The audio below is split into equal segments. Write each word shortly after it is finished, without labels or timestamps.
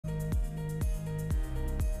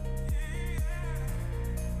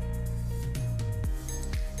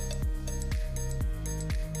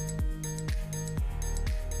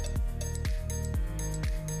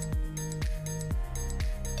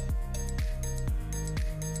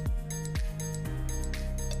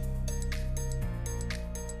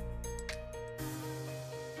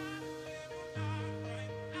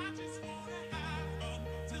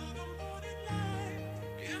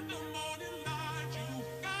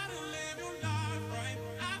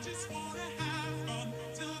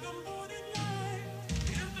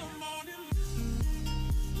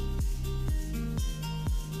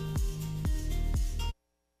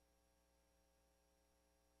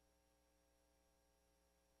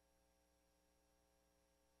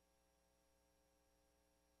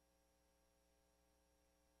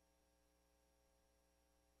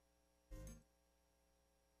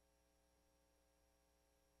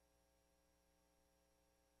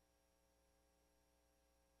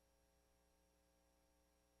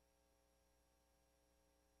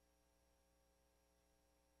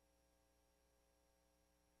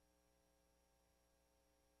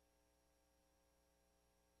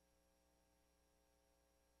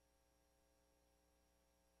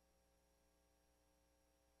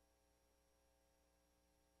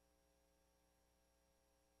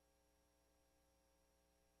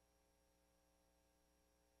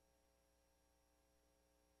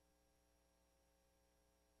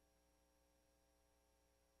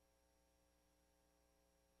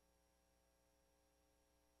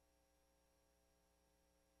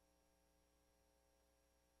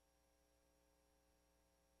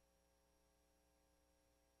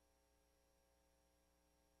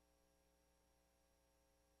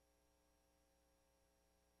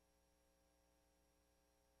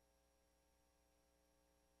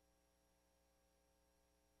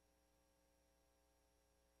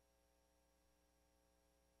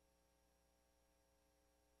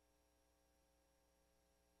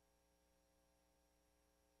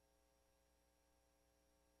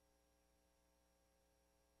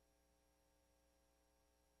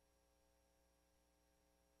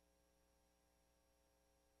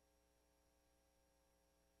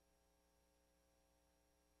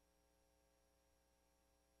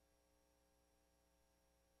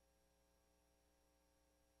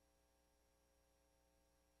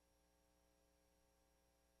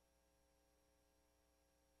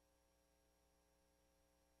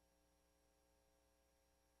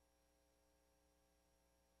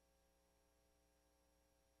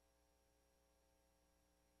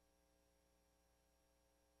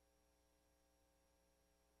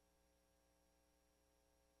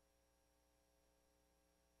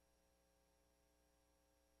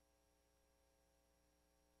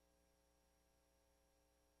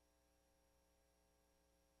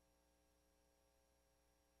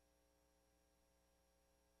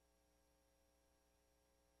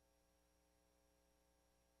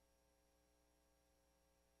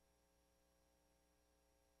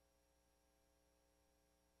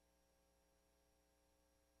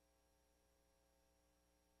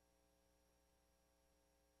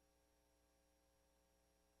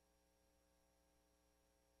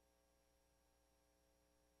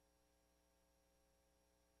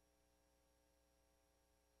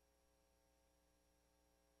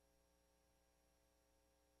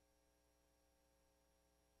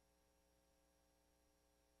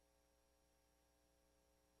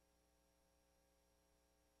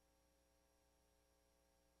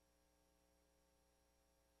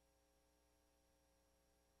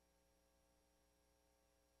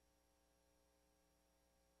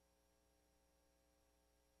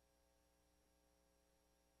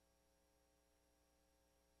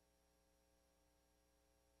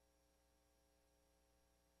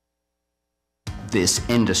This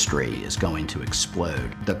industry is going to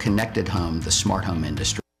explode. The connected home, the smart home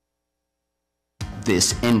industry.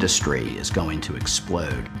 This industry is going to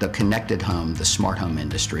explode. The connected home, the smart home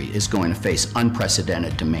industry is going to face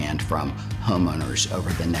unprecedented demand from homeowners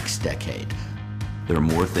over the next decade. There are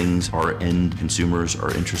more things our end consumers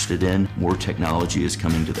are interested in. More technology is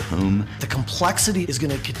coming to the home. The complexity is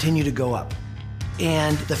going to continue to go up.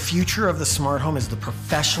 And the future of the smart home is the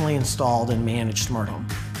professionally installed and managed smart home.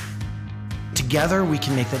 Together, we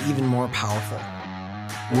can make that even more powerful.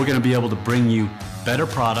 We're going to be able to bring you better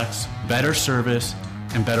products, better service,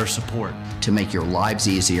 and better support. To make your lives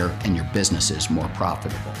easier and your businesses more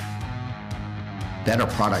profitable. Better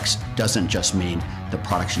products doesn't just mean the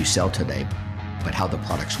products you sell today, but how the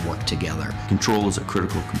products work together. Control is a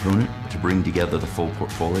critical component to bring together the full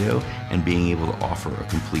portfolio and being able to offer a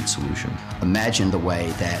complete solution. Imagine the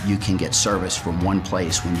way that you can get service from one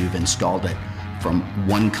place when you've installed it from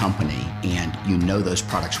one company and you know those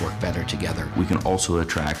products work better together. We can also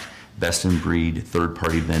attract best-in-breed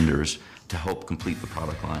third-party vendors to help complete the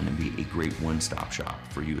product line and be a great one-stop shop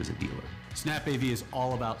for you as a dealer. SnapAV is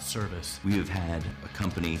all about service. We have had a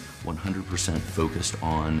company 100% focused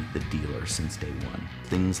on the dealer since day one.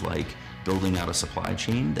 Things like building out a supply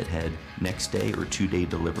chain that had next day or 2-day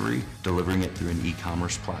delivery, delivering it through an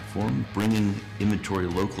e-commerce platform, bringing inventory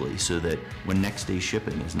locally so that when next day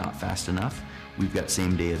shipping is not fast enough, we've got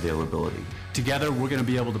same-day availability. Together, we're going to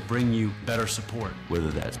be able to bring you better support. Whether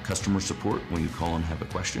that's customer support when you call and have a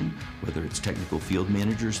question, whether it's technical field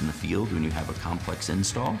managers in the field when you have a complex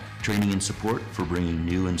install, training and support for bringing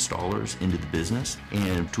new installers into the business,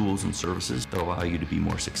 and tools and services that allow you to be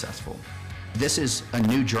more successful. This is a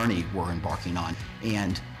new journey we're embarking on,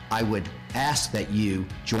 and I would ask that you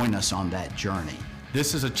join us on that journey.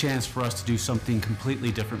 This is a chance for us to do something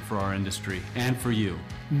completely different for our industry and for you.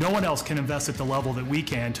 No one else can invest at the level that we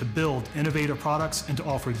can to build innovative products and to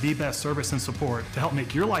offer the best service and support to help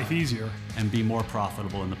make your life easier and be more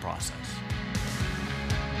profitable in the process.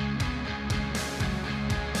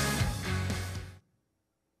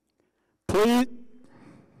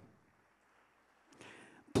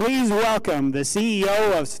 Please welcome the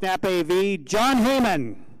CEO of SnapAV, John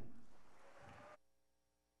Heyman.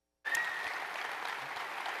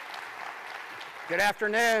 Good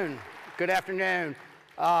afternoon. Good afternoon.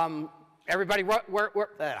 Everybody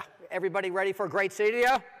ready for a great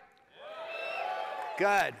CEDIA?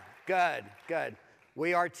 Good, good, good.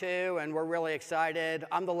 We are too, and we're really excited.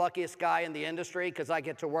 I'm the luckiest guy in the industry because I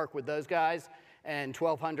get to work with those guys and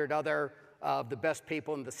 1,200 other of the best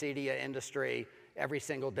people in the CEDIA industry every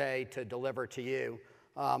single day to deliver to you.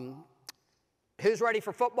 Who's ready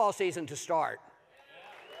for football season to start?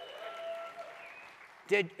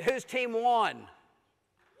 Whose team won?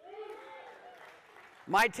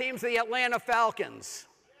 My team's the Atlanta Falcons.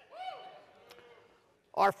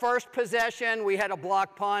 Our first possession, we had a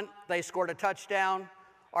block punt. They scored a touchdown.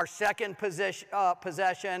 Our second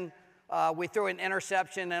possession, we threw an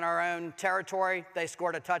interception in our own territory. They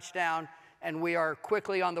scored a touchdown. And we are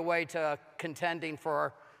quickly on the way to contending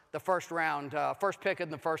for the first pick in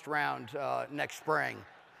the first round next spring.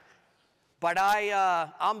 But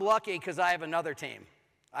I'm lucky because I have another team.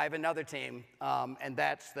 I have another team, and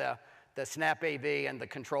that's the SnapAV and the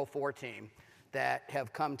Control4 team that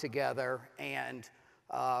have come together. And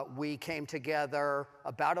we came together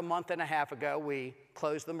about a month and a half ago. We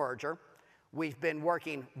closed the merger. We've been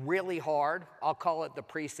working really hard. I'll call it the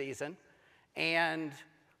preseason. And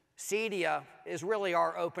CEDIA is really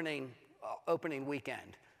our opening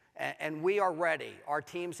weekend. And we are ready. Our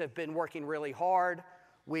teams have been working really hard.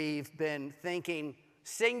 We've been thinking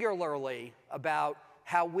singularly about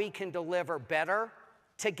how we can deliver better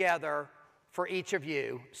together for each of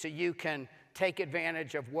you so you can take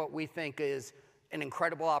advantage of what we think is an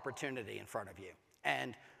incredible opportunity in front of you.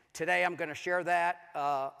 And today I'm going to share that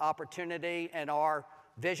opportunity and our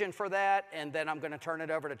vision for that, and then I'm going to turn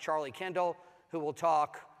it over to Charlie Kendall, who will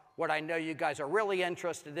talk what I know you guys are really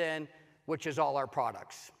interested in, which is all our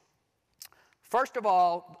products. First of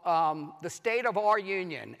all, the state of our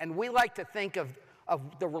union, and we like to think of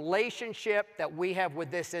the relationship that we have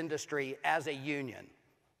with this industry as a union,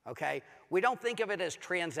 okay? We don't think of it as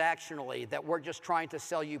transactionally, that we're just trying to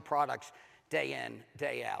sell you products day in,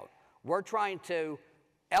 day out. We're trying to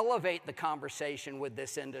elevate the conversation with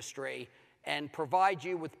this industry and provide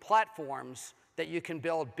you with platforms that you can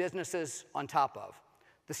build businesses on top of.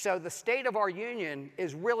 So the state of our union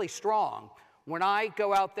is really strong. When I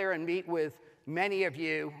go out there and meet with many of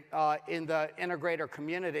you in the integrator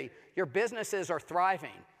community, your businesses are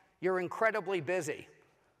thriving. You're incredibly busy.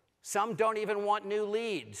 Some don't even want new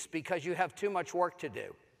leads because you have too much work to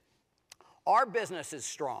do. Our business is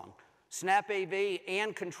strong. SnapAV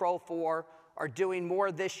and Control4 are doing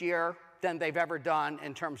more this year than they've ever done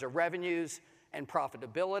in terms of revenues and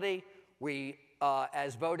profitability. We,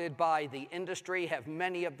 as voted by the industry, have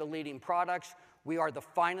many of the leading products. We are the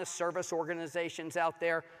finest service organizations out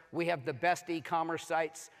there. We have the best e-commerce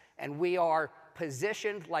sites, and we are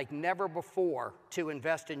positioned like never before to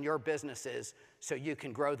invest in your businesses so you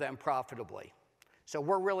can grow them profitably. So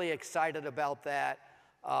we're really excited about that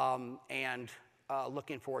and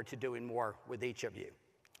looking forward to doing more with each of you.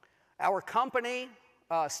 Our company,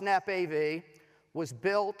 SnapAV, was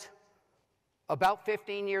built about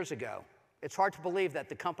 15 years ago. It's hard to believe that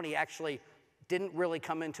the company actually didn't really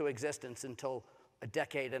come into existence until a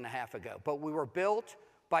decade and a half ago. But we were built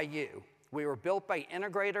by you. We were built by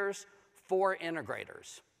integrators for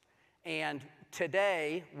integrators. And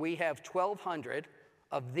today, we have 1,200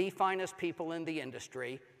 of the finest people in the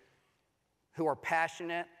industry who are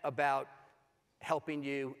passionate about helping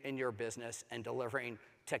you in your business and delivering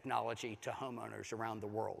technology to homeowners around the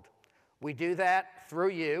world. We do that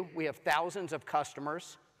through you. We have thousands of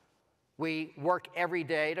customers. We work every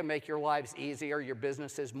day to make your lives easier, your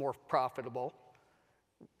businesses more profitable.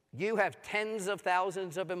 You have tens of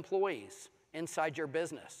thousands of employees inside your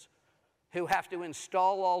business who have to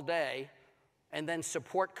install all day and then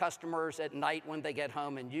support customers at night when they get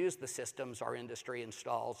home and use the systems our industry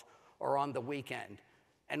installs or on the weekend.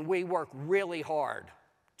 And we work really hard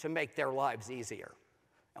to make their lives easier.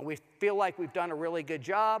 And we feel like we've done a really good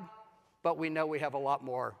job, but we know we have a lot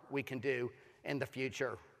more we can do in the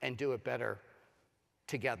future and do it better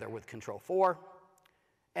together with Control4.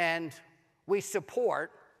 And we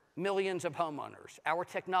support millions of homeowners. Our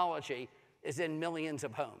technology is in millions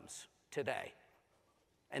of homes today.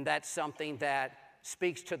 And that's something that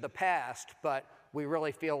speaks to the past, but we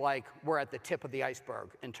really feel like we're at the tip of the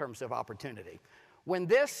iceberg in terms of opportunity. When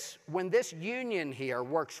this union here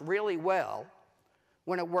works really well,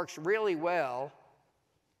 when it works really well,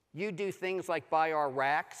 you do things like buy our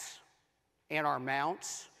racks and our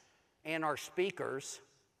mounts and our speakers.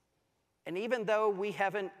 And even though we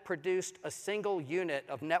haven't produced a single unit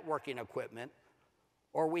of networking equipment,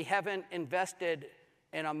 or we haven't invested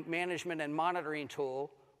in a management and monitoring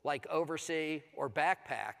tool like Oversee or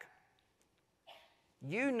Backpack,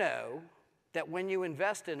 you know that when you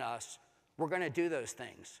invest in us, we're going to do those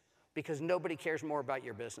things because nobody cares more about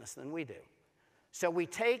your business than we do. So we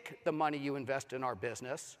take the money you invest in our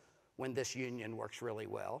business when this union works really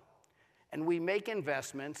well, and we make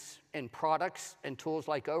investments in products and tools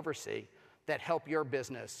like Oversee that help your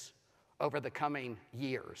business over the coming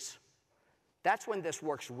years. That's when this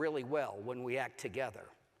works really well, when we act together.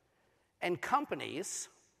 And companies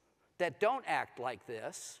that don't act like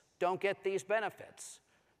this don't get these benefits.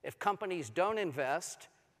 If companies don't invest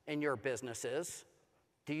in your businesses,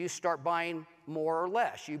 do you start buying more or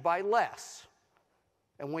less? You buy less.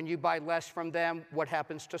 And when you buy less from them, what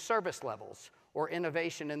happens to service levels or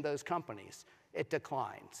innovation in those companies? It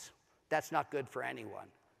declines. That's not good for anyone.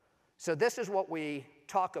 So this is what we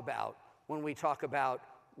talk about when we talk about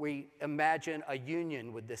we imagine a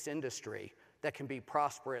union with this industry that can be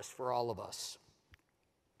prosperous for all of us.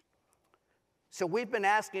 So we've been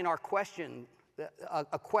asking our question,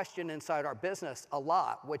 a question inside our business a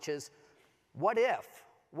lot, which is, what if?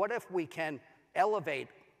 What if we can elevate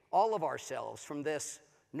all of ourselves from this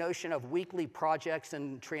notion of weekly projects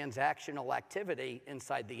and transactional activity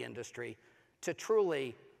inside the industry to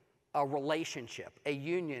truly a relationship, a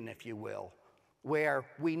union, if you will, where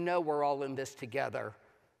we know we're all in this together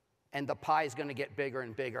and the pie is going to get bigger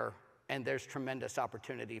and bigger, and there's tremendous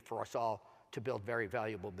opportunity for us all to build very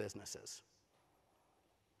valuable businesses.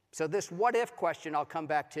 So this what if question I'll come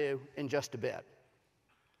back to in just a bit.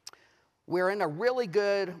 We're in a really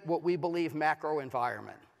good, what we believe, macro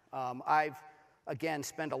environment. I've, again,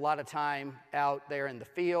 spent a lot of time out there in the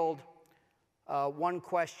field. One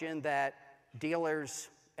question that dealers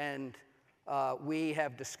and we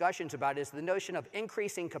have discussions about is the notion of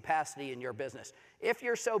increasing capacity in your business. If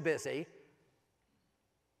you're so busy,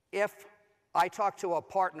 if I talk to a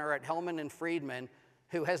partner at Hellman & Friedman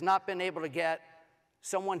who has not been able to get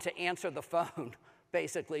someone to answer the phone,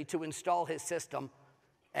 basically, to install his system,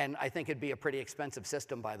 and I think it'd be a pretty expensive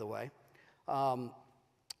system, by the way.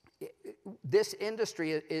 This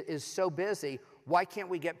industry is so busy, why can't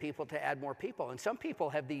we get people to add more people? And some people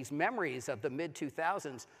have these memories of the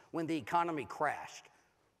mid-2000s when the economy crashed.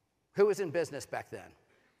 Who was in business back then?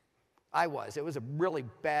 I was. It was a really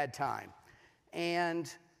bad time.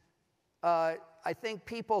 And I think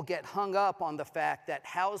people get hung up on the fact that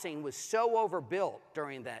housing was so overbuilt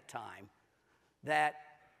during that time that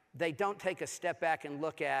they don't take a step back and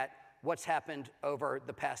look at what's happened over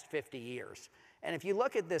the past 50 years. And if you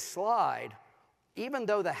look at this slide, even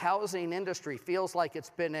though the housing industry feels like it's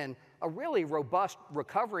been in a really robust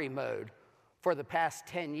recovery mode for the past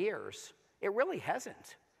 10 years, it really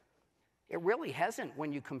hasn't. It really hasn't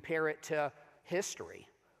when you compare it to history.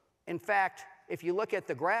 In fact, if you look at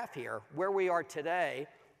the graph here, where we are today,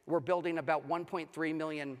 we're building about 1.3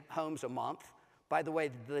 million homes a month. By the way,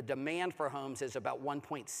 the demand for homes is about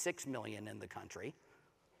 1.6 million in the country.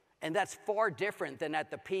 And that's far different than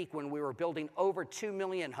at the peak when we were building over 2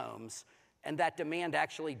 million homes and that demand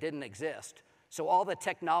actually didn't exist. So all the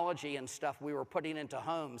technology and stuff we were putting into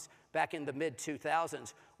homes back in the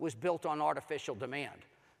mid-2000s was built on artificial demand.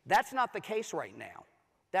 That's not the case right now.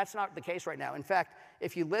 That's not the case right now. In fact,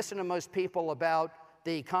 if you listen to most people about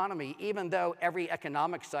the economy, even though every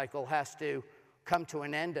economic cycle has to come to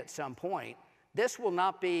an end at some point, this will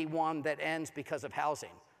not be one that ends because of housing.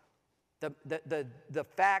 The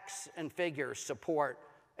facts and figures support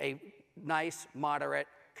a nice, moderate,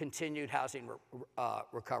 continued housing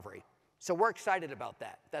recovery. So we're excited about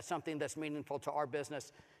that. That's something that's meaningful to our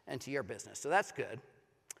business and to your business. So that's good.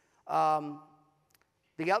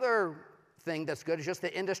 The other thing that's good is just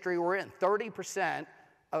the industry we're in. 30%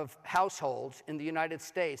 of households in the United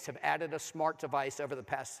States have added a smart device over the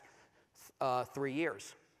past 3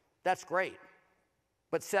 years. That's great.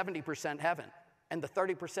 But 70% haven't. And the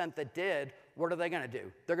 30% that did, what are they going to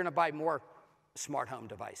do? They're going to buy more smart home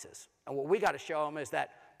devices. And what we got to show them is that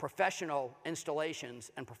professional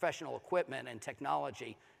installations and professional equipment and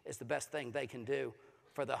technology is the best thing they can do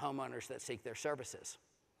for the homeowners that seek their services.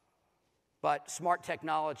 But smart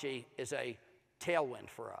technology is a tailwind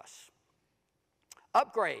for us.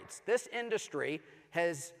 Upgrades. This industry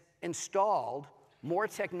has installed more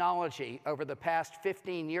technology over the past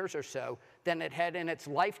 15 years or so than it had in its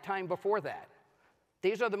lifetime before that.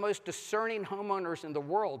 These are the most discerning homeowners in the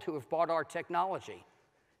world who have bought our technology.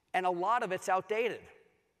 And a lot of it's outdated.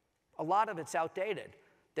 A lot of it's outdated.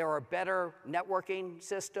 There are better networking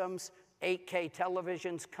systems, 8K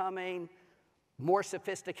televisions coming, more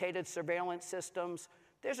sophisticated surveillance systems.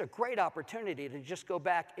 There's a great opportunity to just go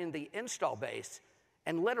back in the install base,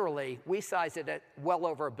 and literally, we size it at well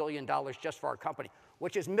over $1 billion just for our company,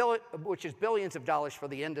 which is billions of dollars for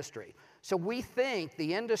the industry. So we think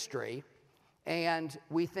the industry and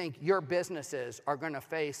we think your businesses are going to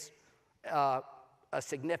face a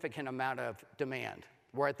significant amount of demand.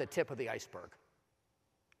 We're at the tip of the iceberg.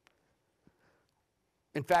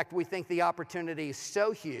 In fact, we think the opportunity is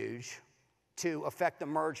so huge to affect the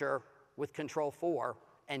merger with Control4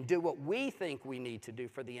 and do what we think we need to do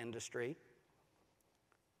for the industry.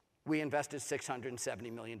 We invested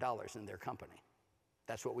 $670 million in their company.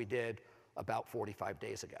 That's what we did about 45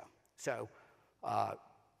 days ago. So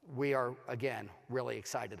we are, again, really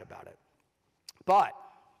excited about it. But,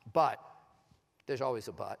 there's always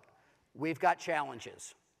a but, we've got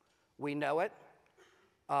challenges. We know it.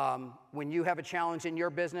 When you have a challenge in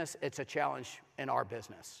your business, it's a challenge in our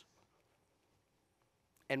business.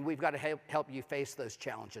 And we've got to help you face those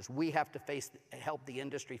challenges. We have to help the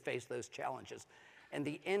industry face those challenges. And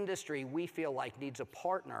the industry, we feel like, needs a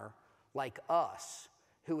partner like us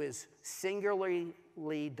who is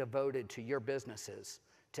singularly devoted to your businesses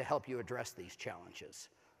to help you address these challenges.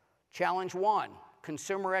 Challenge one,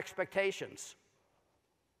 consumer expectations.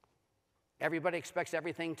 Everybody expects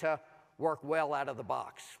everything to work well out of the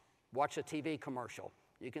box. Watch a TV commercial.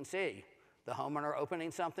 You can see the homeowner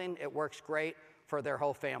opening something, it works great for their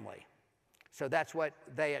whole family. So that's what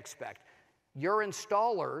they expect. Your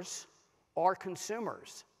installers are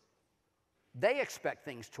consumers. They expect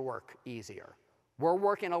things to work easier. We're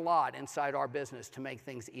working a lot inside our business to make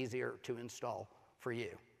things easier to install for you.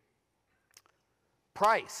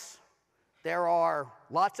 Price. There are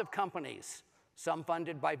lots of companies, some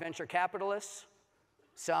funded by venture capitalists,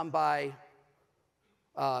 some by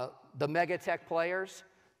the mega tech players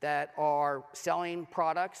that are selling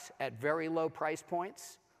products at very low price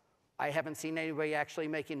points. I haven't seen anybody actually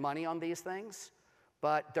making money on these things,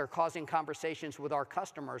 but they're causing conversations with our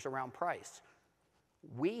customers around price.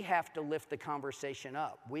 We have to lift the conversation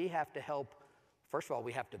up. We have to help. First of all,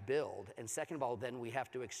 we have to build, and second of all, then we have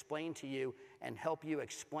to explain to you and help you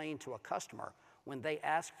explain to a customer when they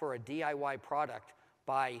ask for a DIY product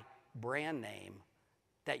by brand name,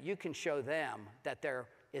 that you can show them that there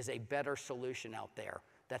is a better solution out there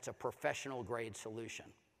that's a professional grade solution.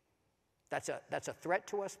 That's a threat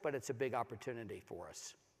to us, but it's a big opportunity for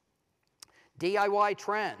us. DIY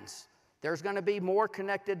trends. There's going to be more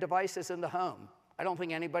connected devices in the home. I don't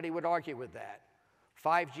think anybody would argue with that.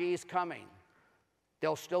 5G is coming.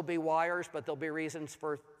 There'll still be wires, but there'll be reasons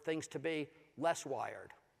for things to be less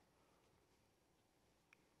wired.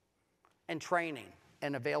 and training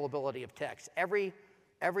and availability of techs. Every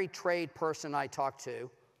trade person I talk to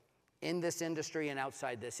in this industry and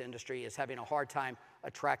outside this industry is having a hard time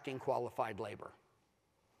attracting qualified labor.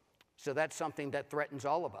 So that's something that threatens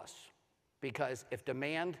all of us, because if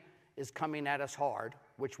demand is coming at us hard,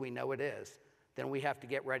 which we know it is, then we have to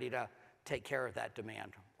get ready to take care of that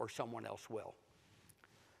demand, or someone else will.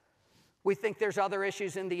 We think there's other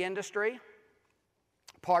issues in the industry,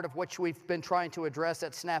 part of which we've been trying to address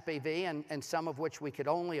at SnapAV, and some of which we could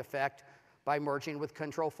only affect by merging with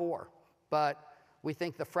Control4. But we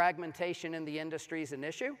think the fragmentation in the industry is an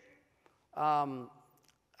issue.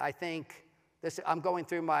 I think I'm going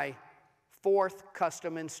through my 4th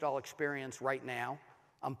custom install experience right now.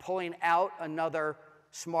 I'm pulling out another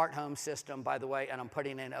smart home system, by the way, and I'm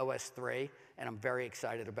putting in OS 3, and I'm very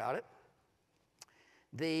excited about it.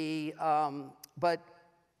 But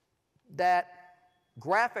that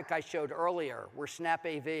graphic I showed earlier, where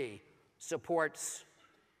SnapAV supports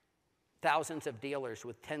thousands of dealers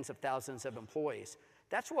with tens of thousands of employees,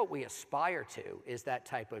 that's what we aspire to, is that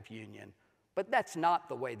type of union. But that's not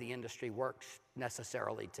the way the industry works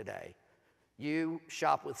necessarily today. You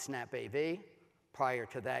shop with SnapAV. Prior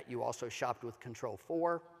to that, you also shopped with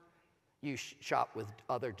Control4. You shop with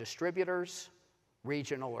other distributors,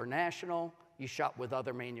 regional or national. You shop with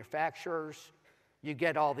other manufacturers. You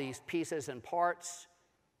get all these pieces and parts.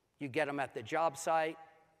 You get them at the job site.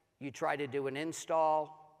 You try to do an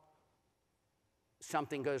install.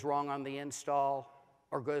 Something goes wrong on the install,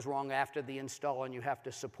 or goes wrong after the install, and you have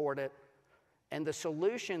to support it. And the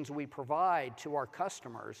solutions we provide to our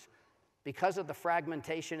customers, because of the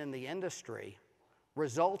fragmentation in the industry,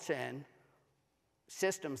 results in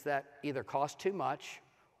systems that either cost too much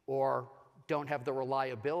or don't have the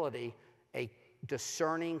reliability a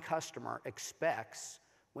discerning customer expects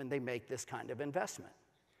when they make this kind of investment.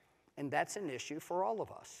 And that's an issue for all of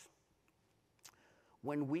us.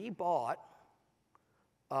 When we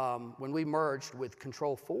merged with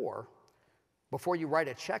Control4, before you write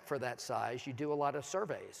a check for that size, you do a lot of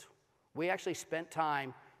surveys. We actually spent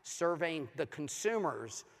time surveying the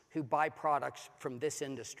consumers who buy products from this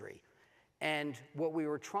industry. And what we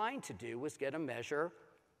were trying to do was get a measure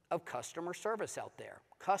of customer service out there.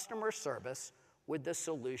 Customer service with the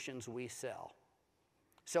solutions we sell.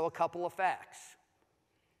 So a couple of facts.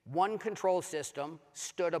 One control system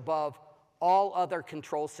stood above all other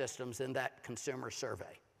control systems in that consumer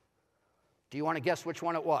survey. Do you want to guess which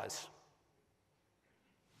one it was?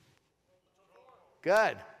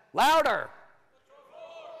 Good. Louder.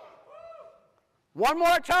 One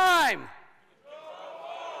more time.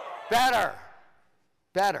 Better.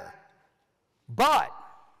 Better. But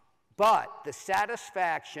the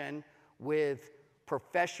satisfaction with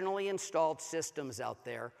professionally installed systems out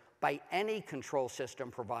there by any control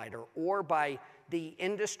system provider or by the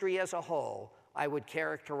industry as a whole, I would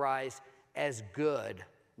characterize as good,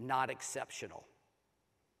 not exceptional.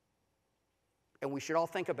 And we should all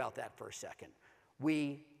think about that for a second.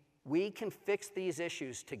 We can fix these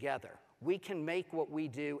issues together. We can make what we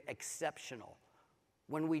do exceptional.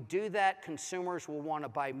 When we do that, consumers will want to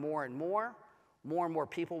buy more and more. More and more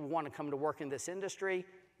people will want to come to work in this industry.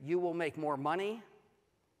 You will make more money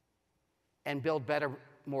and build better,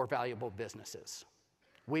 more valuable businesses.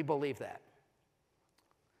 We believe that.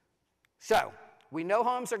 So, we know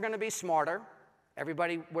homes are going to be smarter.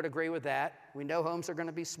 Everybody would agree with that. We know homes are going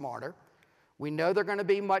to be smarter. We know they're going to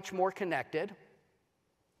be much more connected.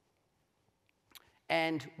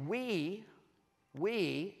 And we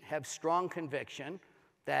have strong conviction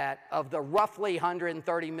that of the roughly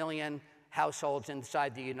 130 million households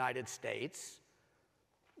inside the United States,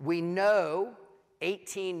 we know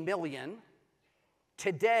 18 million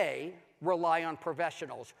today rely on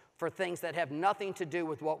professionals for things that have nothing to do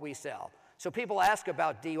with what we sell. So people ask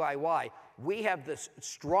about DIY. We have the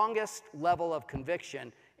strongest level of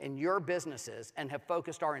conviction in your businesses and have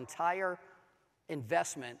focused our entire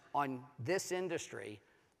investment on this industry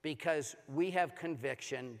because we have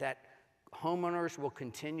conviction that homeowners will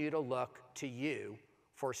continue to look to you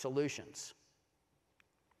for solutions.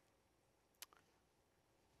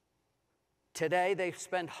 Today, they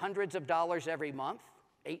spend hundreds of dollars every month,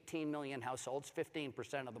 18 million households,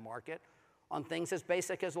 15% of the market, on things as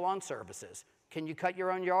basic as lawn services. Can you cut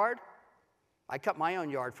your own yard? I cut my own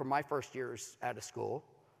yard for my first years out of school.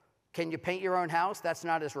 Can you paint your own house? That's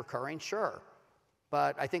not as recurring, sure.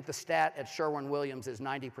 But I think the stat at Sherwin-Williams is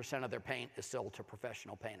 90% of their paint is sold to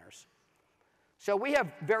professional painters. So we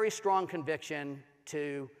have very strong conviction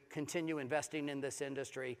to continue investing in this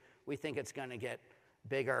industry. We think it's going to get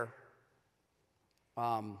bigger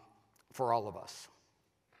for all of us.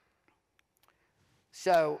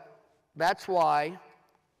 So that's why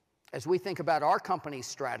as we think about our company's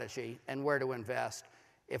strategy and where to invest,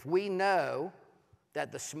 if we know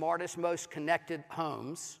that the smartest, most connected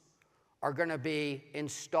homes are going to be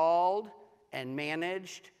installed and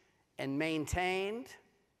managed and maintained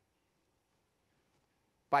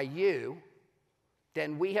by you,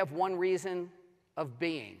 then we have one reason of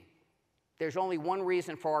being. There's only one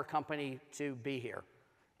reason for our company to be here,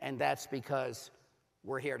 and that's because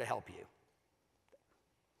we're here to help you.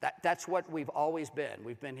 That's what we've always been.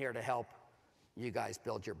 We've been here to help you guys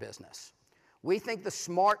build your business. We think the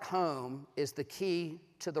smart home is the key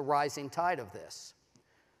to the rising tide of this.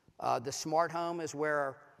 The smart home is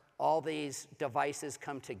where all these devices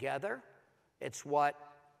come together. It's what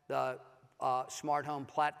the smart home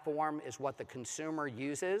platform is, what the consumer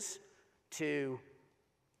uses to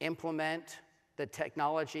implement the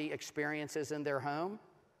technology experiences in their home.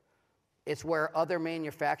 It's where other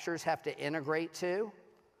manufacturers have to integrate to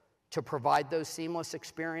provide those seamless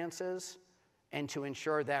experiences and to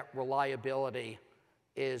ensure that reliability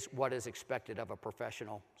is what is expected of a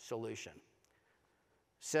professional solution.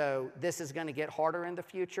 So this is going to get harder in the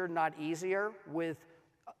future, not easier, with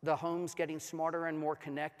the homes getting smarter and more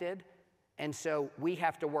connected. And so we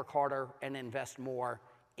have to work harder and invest more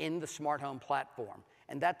in the smart home platform.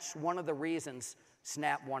 And that's one of the reasons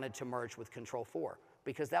Snap wanted to merge with Control4,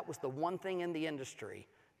 because that was the one thing in the industry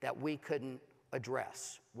that we couldn't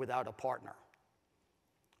address without a partner.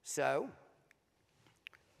 So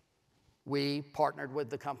we partnered with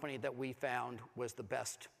the company that we found was the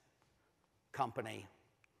best company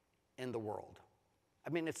in the world.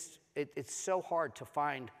 I mean, it's so hard to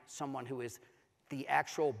find someone who is the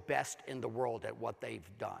actual best in the world at what they've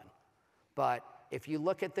done. But if you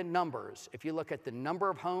look at the numbers, if you look at the number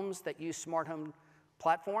of homes that use smart home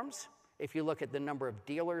platforms, if you look at the number of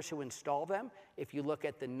dealers who install them, if you look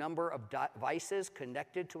at the number of devices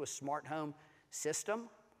connected to a smart home system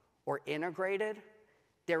or integrated,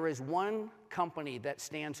 there is one company that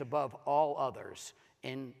stands above all others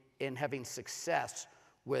in having success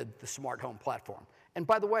with the smart home platform. And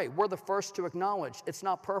by the way, we're the first to acknowledge it's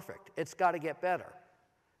not perfect. It's got to get better.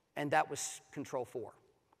 And that was Control4.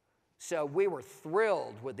 So we were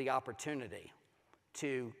thrilled with the opportunity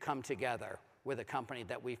to come together with a company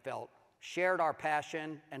that we felt shared our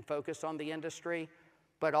passion and focus on the industry,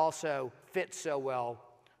 but also fit so well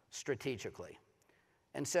strategically.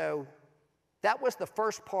 And so that was the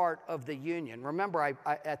first part of the union. Remember, I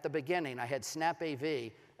at the beginning, I had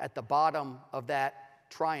SnapAV at the bottom of that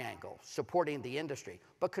triangle supporting the industry.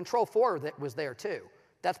 But Control4 that was there too.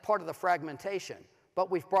 That's part of the fragmentation.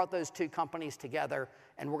 But we've brought those two companies together,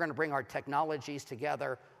 and we're going to bring our technologies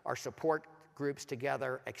together, our support groups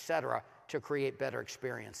together, et cetera, to create better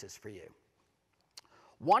experiences for you.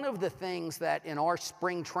 One of the things that in our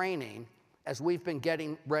spring training, as we've been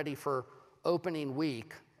getting ready for opening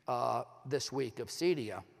week this week of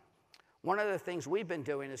CEDIA, one of the things we've been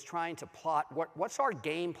doing is trying to plot what's our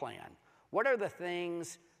game plan? What are the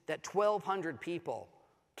things that 1,200 people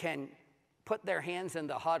can put their hands in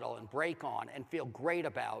the huddle and break on and feel great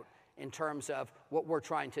about in terms of what we're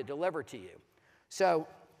trying to deliver to you? So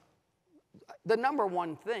the number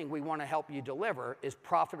one thing we want to help you deliver is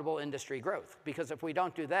profitable industry growth, because if we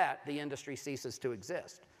don't do that, the industry ceases to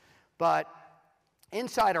exist. But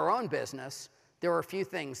inside our own business, there are a few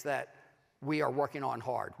things that we are working on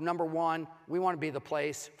hard. Number one, we want to be the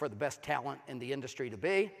place for the best talent in the industry to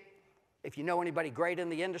be. If you know anybody great in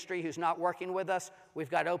the industry who's not working with us, we've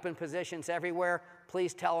got open positions everywhere.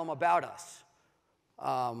 Please tell them about us.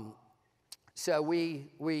 So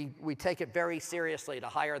we take it very seriously to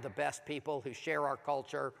hire the best people who share our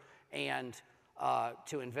culture and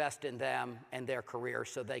to invest in them and their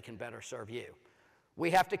careers so they can better serve you.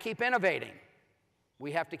 We have to keep innovating.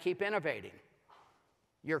 We have to keep innovating.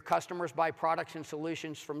 Your customers buy products and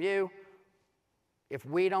solutions from you. If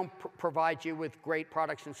we don't provide you with great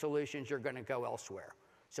products and solutions, you're going to go elsewhere.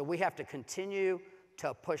 So we have to continue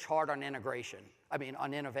to push hard on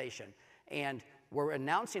on innovation. And we're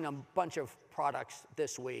announcing a bunch of products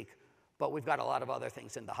this week, but we've got a lot of other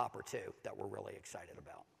things in the hopper too that we're really excited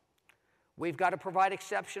about. We've got to provide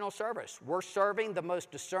exceptional service. We're serving the most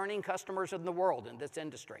discerning customers in the world in this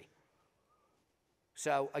industry.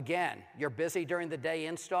 So again, you're busy during the day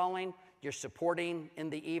installing, you're supporting in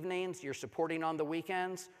the evenings, you're supporting on the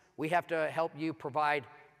weekends. We have to help you provide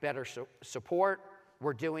better support.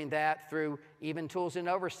 We're doing that through even Tools and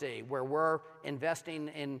Oversee, where we're investing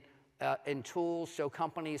in tools so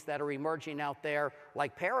companies that are emerging out there,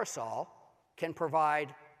 like Parasol, can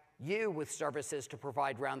provide you with services to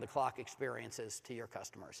provide round-the-clock experiences to your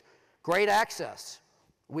customers. Great access.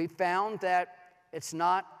 We've found that it's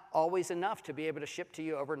not always enough to be able to ship to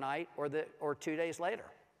you overnight or 2 days later.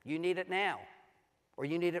 You need it now, or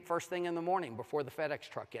you need it first thing in the morning before the FedEx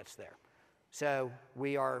truck gets there. So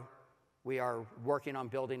we are working on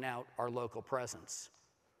building out our local presence.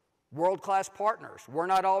 World-class partners. We're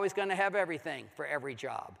not always going to have everything for every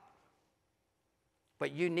job,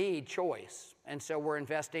 but you need choice. And so we're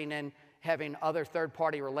investing in having other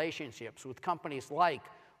third-party relationships with companies like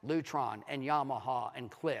Lutron and Yamaha and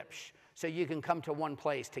Klipsch, so you can come to one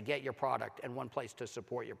place to get your product and one place to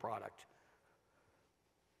support your product.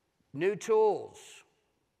 New tools,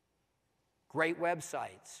 great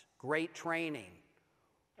websites, great training,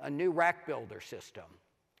 a new rack builder system,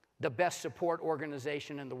 the best support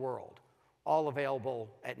organization in the world, all available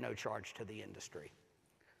at no charge to the industry.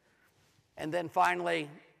 And then finally,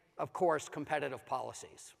 of course, competitive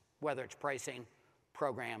policies, whether it's pricing,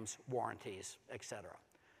 programs, warranties, et cetera.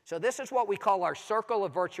 So this is what we call our circle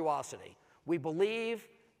of virtuosity. We believe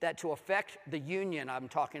that to affect the union I'm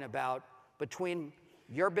talking about between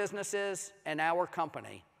your businesses and our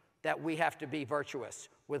company, that we have to be virtuous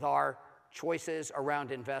with our choices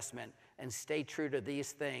around investment and stay true to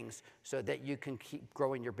these things so that you can keep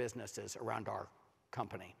growing your businesses around our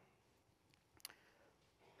company.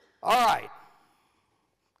 All right.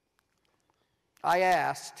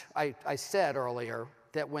 I said earlier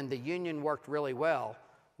that when the union worked really well,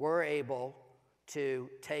 we're able to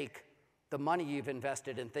take the money you've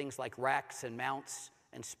invested in things like racks and mounts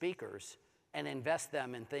and speakers and invest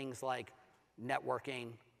them in things like networking,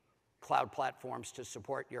 cloud platforms to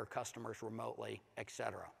support your customers remotely, et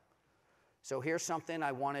cetera. So here's something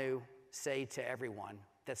I want to say to everyone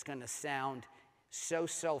that's going to sound so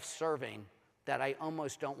self-serving that I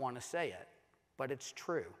almost don't want to say it, but it's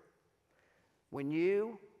true. When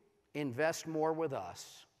you invest more with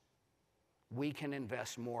us, we can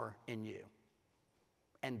invest more in you.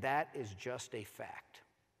 And that is just a fact.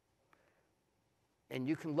 And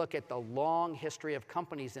you can look at the long history of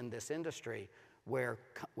companies in this industry where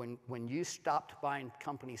when you stopped buying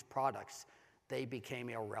companies' products, they became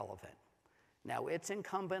irrelevant. Now, it's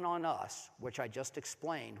incumbent on us, which I just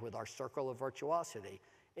explained with our circle of virtuosity,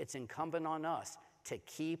 it's incumbent on us to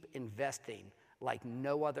keep investing like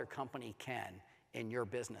no other company can in your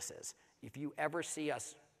businesses. If you ever see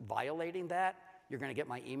us violating that, you're going to get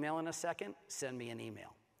my email in a second, send me an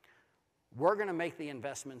email. We're going to make the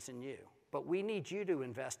investments in you, but we need you to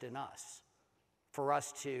invest in us for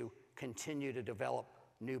us to continue to develop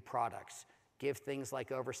new products, give things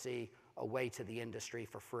like Oversee away to the industry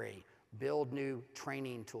for free, build new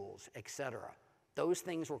training tools, et cetera. Those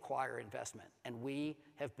things require investment, and we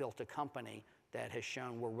have built a company that has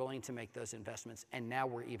shown we're willing to make those investments, and now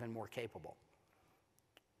we're even more capable.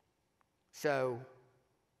 So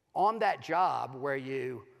on that job where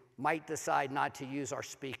you might decide not to use our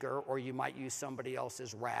speaker or you might use somebody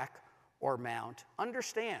else's rack or mount,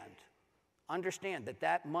 understand that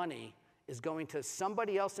that money is going to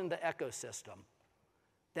somebody else in the ecosystem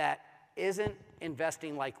that isn't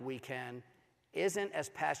investing like we can, isn't as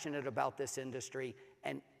passionate about this industry,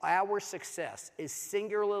 and our success is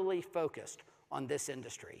singularly focused on this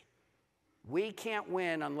industry. We can't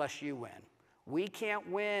win unless you win. We can't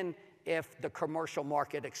win if the commercial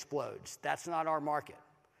market explodes. That's not our market.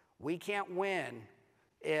 We can't win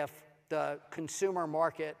if the consumer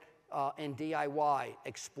market in DIY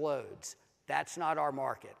explodes. That's not our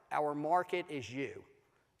market. Our market is you,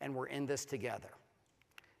 and we're in this together.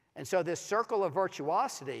 And so this circle of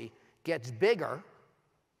virtuosity gets bigger,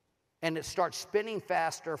 and it starts spinning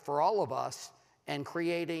faster for all of us and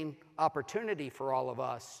creating opportunity for all of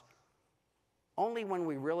us only when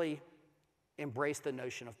we really embrace the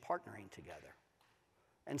notion of partnering together.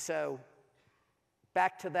 And so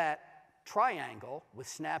back to that triangle with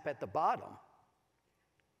Snap at the bottom,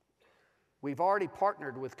 we've already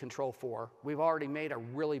partnered with Control4. We've already made a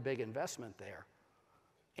really big investment there.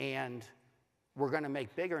 And we're going to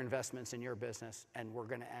make bigger investments in your business, and we're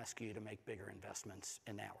going to ask you to make bigger investments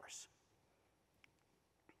in ours.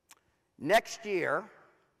 Next year,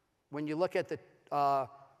 when you look at the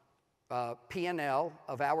P&L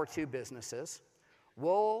of our two businesses,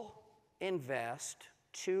 we'll invest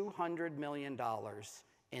 $200 million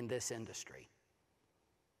in this industry.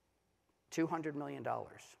 $200 million.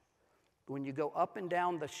 When you go up and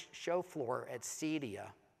down the show floor at CEDIA,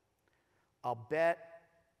 I'll bet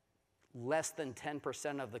less than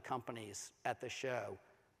 10% of the companies at the show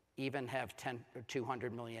even have 10 or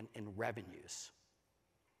 200 million in revenues.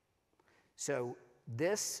 So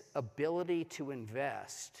this ability to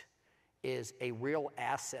invest is a real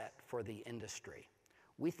asset for the industry.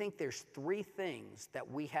 We think there's three things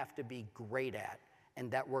that we have to be great at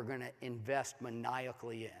and that we're going to invest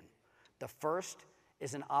maniacally in. The first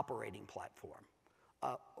is an operating platform.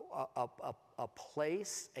 a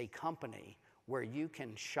place, a company where you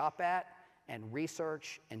can shop at and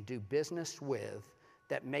research and do business with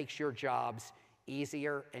that makes your jobs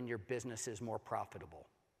easier and your businesses more profitable.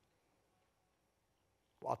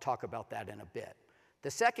 I'll talk about that in a bit.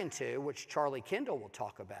 The second two, which Charlie Kendall will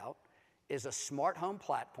talk about, is a smart home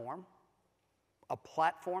platform, a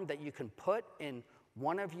platform that you can put in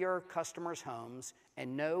one of your customers' homes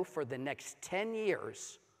and know for the next 10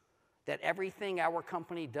 years that everything our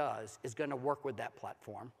company does is going to work with that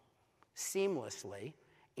platform seamlessly,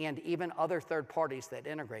 and even other third parties that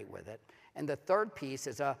integrate with it. And the third piece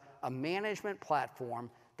is a management platform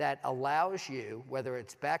that allows you, whether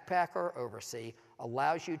it's backpack or oversee,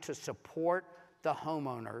 allows you to support the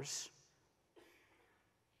homeowners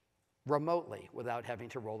remotely without having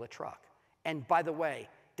to roll a truck. And by the way,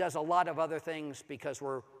 does a lot of other things because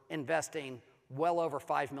we're investing well over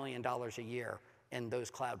 $5 million a year in those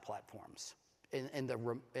cloud platforms, in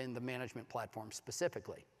the management platform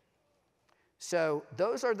specifically. So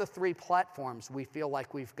those are the three platforms we feel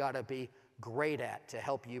like we've got to be great at to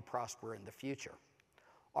help you prosper in the future.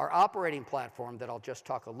 Our operating platform that I'll just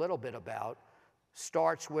talk a little bit about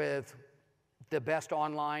starts with the best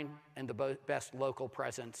online and the best local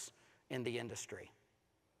presence in the industry.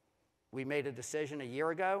 We made a decision a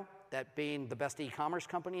year ago that being the best e-commerce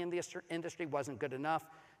company in the industry wasn't good enough,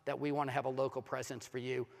 that we want to have a local presence for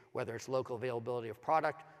you, whether it's local availability of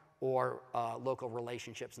product or local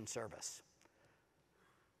relationships and service.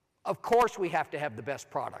 Of course, we have to have the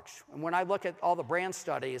best products. And when I look at all the brand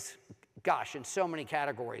studies, gosh, in so many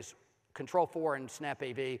categories, Control4 and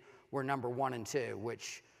SnapAV were number 1 and 2,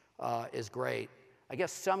 which is great. I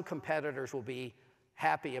guess some competitors will be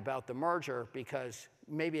happy about the merger because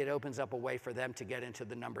maybe it opens up a way for them to get into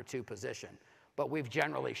the number 2 position. But we've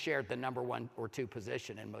generally shared the number 1 or 2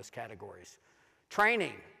 position in most categories.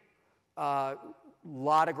 Training,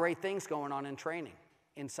 lot of great things going on in training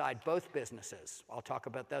inside both businesses. I'll talk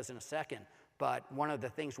about those in a second. But one of the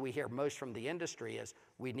things we hear most from the industry is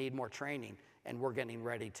we need more training, and we're getting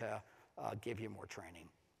ready to give you more training.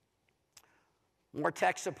 More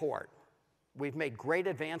tech support. We've made great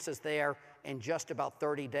advances there in just about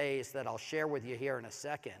 30 days that I'll share with you here in a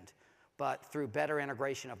second. But through better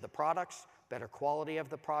integration of the products, better quality of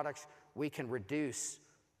the products, we can reduce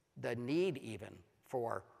the need even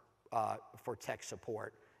for tech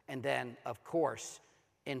support. And then, of course,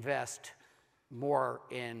 invest more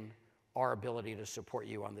in our ability to support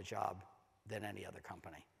you on the job than any other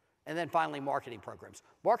company. And then finally, marketing programs.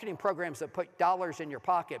 Marketing programs that put dollars in your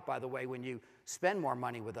pocket, by the way, when you spend more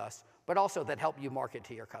money with us, but also that help you market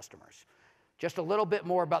to your customers. Just a little bit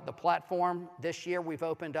more about the platform. This year, we've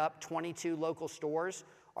opened up 22 local stores.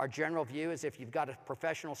 Our general view is if you've got a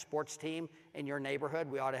professional sports team in your neighborhood,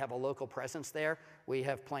 we ought to have a local presence there. We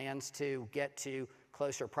have plans to get to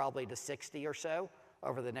closer probably to 60 or so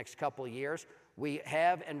over the next couple of years. We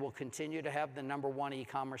have and will continue to have the number 1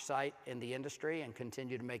 e-commerce site in the industry and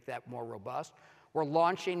continue to make that more robust. We're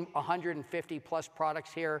launching 150 plus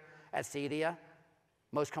products here at CEDIA.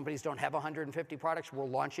 Most companies don't have 150 products. We're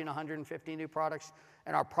launching 150 new products.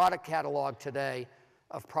 And our product catalog today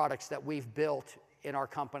of products that we've built in our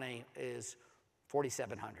company is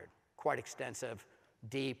 4,700. Quite extensive,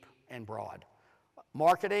 deep, and broad.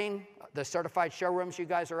 Marketing, the certified showrooms you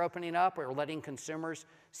guys are opening up are letting consumers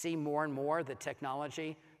see more and more the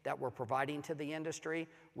technology that we're providing to the industry.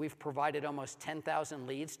 We've provided almost 10,000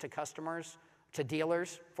 leads to customers, to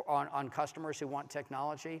dealers on customers who want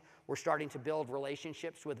technology. We're starting to build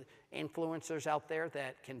relationships with influencers out there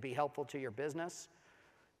that can be helpful to your business.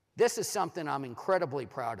 This is something I'm incredibly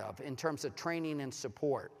proud of in terms of training and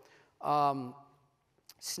support.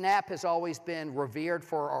 Snap has always been revered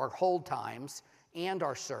for our hold times and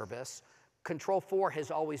our service. Control4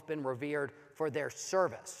 has always been revered for their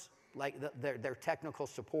service, like their technical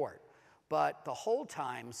support. But the hold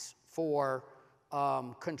times for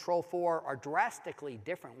Control4 are drastically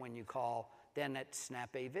different when you call than at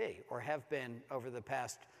SnapAV, or have been over the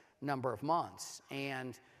past number of months.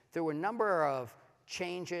 And through a number of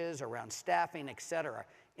changes around staffing, et cetera,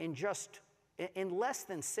 in less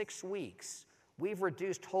than 6 weeks, we've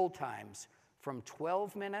reduced hold times from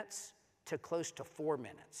 12 minutes to close to 4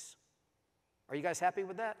 minutes. Are you guys happy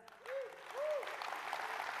with that?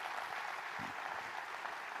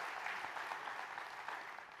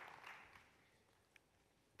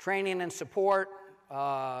 Training and support,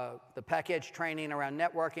 the package training around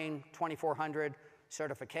networking, 2,400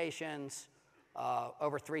 certifications,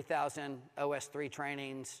 over 3,000 OS3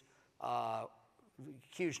 trainings.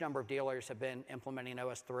 Huge number of dealers have been implementing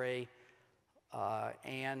OS3.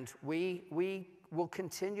 And we will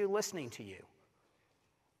continue listening to you.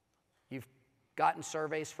 You've gotten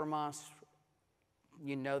surveys from us.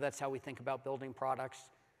 You know that's how we think about building products.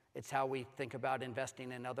 It's how we think about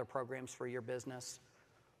investing in other programs for your business.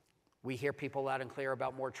 We hear people loud and clear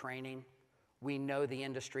about more training. We know the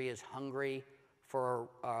industry is hungry for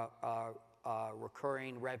a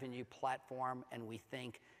recurring revenue platform, and we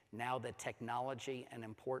think now the technology and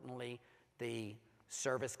importantly, the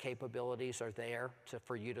service capabilities are there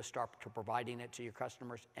for you to start providing it to your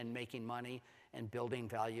customers and making money and building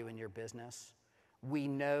value in your business. We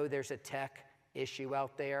know there's a tech issue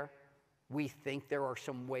out there. We think there are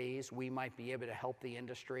some ways we might be able to help the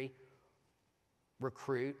industry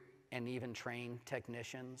recruit and even train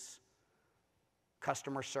technicians.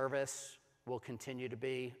 Customer service will continue to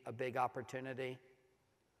be a big opportunity.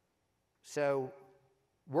 So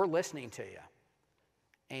we're listening to you.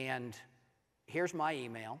 And here's my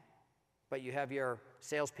email, but you have your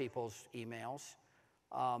salespeople's emails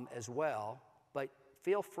as well. But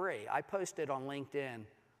feel free. I posted on LinkedIn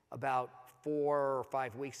about 4 or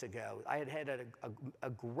 5 weeks ago. I had a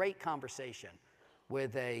great conversation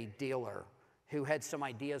with a dealer who had some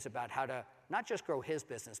ideas about how to not just grow his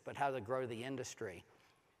business, but how to grow the industry.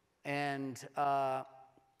 And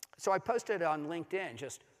so I posted on LinkedIn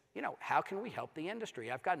just, how can we help the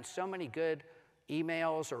industry? I've gotten so many good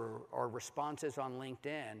emails or responses on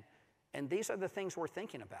LinkedIn, and these are the things we're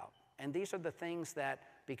thinking about. And these are the things that,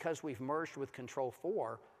 because we've merged with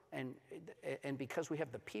Control4, and because we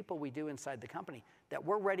have the people we do inside the company, that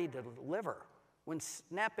we're ready to deliver. When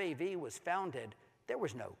SnapAV was founded, there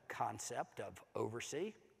was no concept of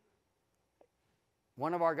oversee.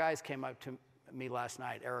 One of our guys came up to me last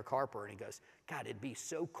night, Eric Harper, and he goes, God, it'd be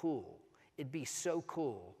so cool. It'd be so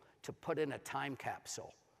cool to put in a time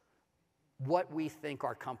capsule what we think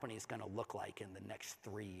our company is going to look like in the next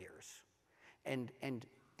 3 years. And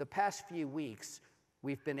the past few weeks,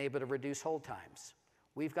 we've been able to reduce hold times.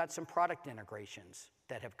 We've got some product integrations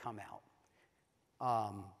that have come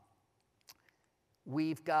out.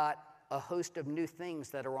 We've got a host of new things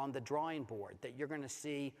that are on the drawing board that you're going to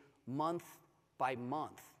see month by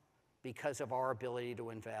month because of our ability to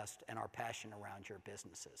invest and our passion around your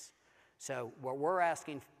businesses. So what we're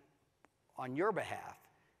asking on your behalf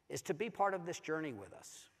is to be part of this journey with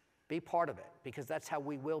us. Be part of it, because that's how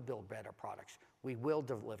we will build better products. We will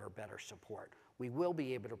deliver better support. We will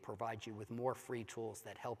be able to provide you with more free tools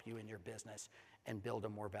that help you in your business and build a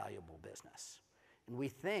more valuable business. And we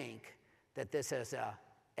think that this is an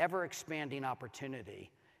ever-expanding opportunity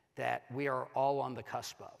that we are all on the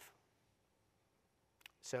cusp of.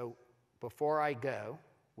 So before I go,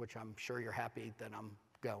 which I'm sure you're happy that I'm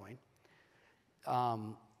going,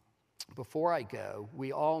 before I go,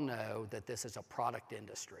 we all know that this is a product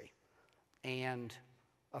industry. And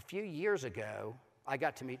a few years ago, I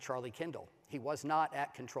got to meet Charlie Kindle. He was not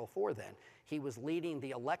at Control4 then. He was leading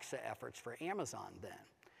the Alexa efforts for Amazon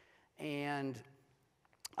then. And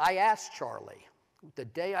I asked Charlie, the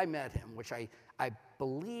day I met him, which I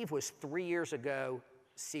believe was 3 years ago,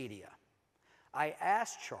 CEDIA. I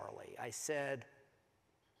asked Charlie, I said,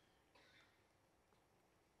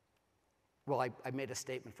 well, I made a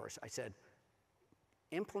statement first. I said,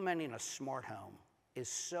 implementing a smart home is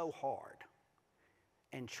so hard.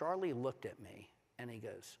 And Charlie looked at me and he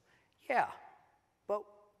goes, yeah, but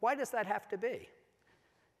why does that have to be?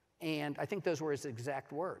 And I think those were his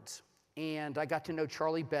exact words. And I got to know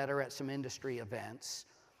Charlie better at some industry events.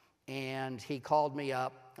 And he called me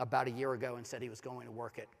up about a year ago and said he was going to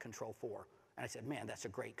work at Control4. And I said, man, that's a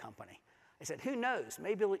great company. I said, who knows?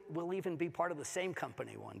 Maybe we'll even be part of the same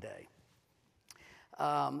company one day.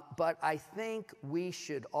 But I think we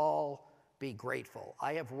should all be grateful.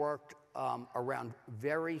 I have worked around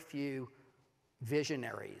very few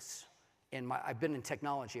visionaries. I've been in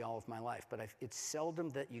technology all of my life, but it's seldom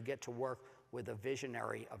that you get to work with a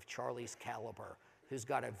visionary of Charlie's caliber who's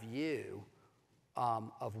got a view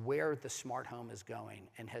of where the smart home is going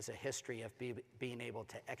and has a history of being able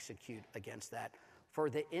to execute against that for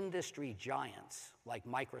the industry giants like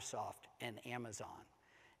Microsoft and Amazon.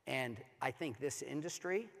 And I think this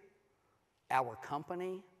industry, our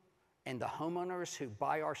company, and the homeowners who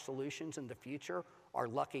buy our solutions in the future are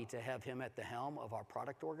lucky to have him at the helm of our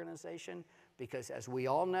product organization, because as we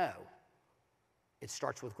all know, it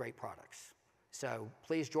starts with great products. So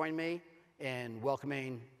please join me in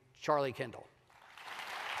welcoming Charlie Kindle.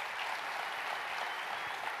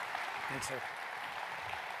 Thanks, sir.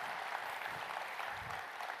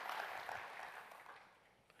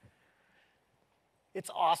 It's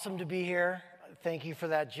awesome to be here. Thank you for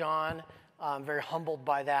that, John. I'm very humbled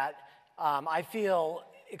by that. I feel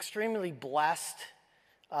extremely blessed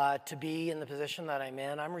to be in the position that I'm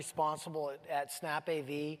in. I'm responsible at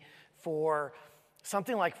SnapAV for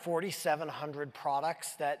something like 4,700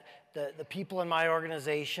 products that the people in my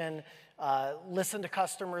organization listen to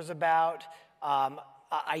customers about,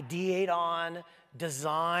 ideate on,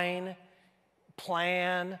 design,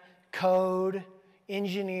 plan, code,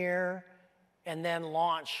 engineer, and then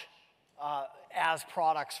launch as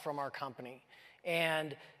products from our company.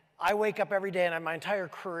 And I wake up every day, and my entire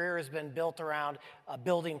career has been built around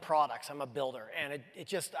building products. I'm a builder, and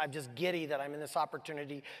I'm just giddy that I'm in this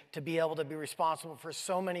opportunity to be able to be responsible for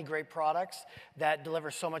so many great products that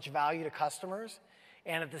deliver so much value to customers,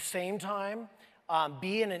 and at the same time,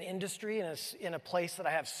 be in an industry and in a place that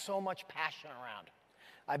I have so much passion around.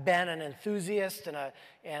 I've been an enthusiast and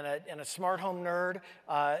a smart home nerd,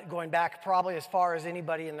 going back probably as far as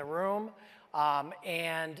anybody in the room,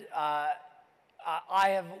 I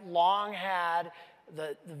have long had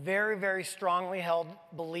the very, very strongly held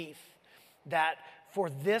belief that for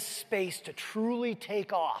this space to truly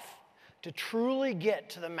take off, to truly get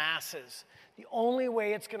to the masses, the only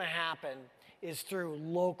way it's going to happen is through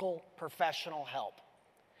local professional help.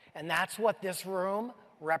 And that's what this room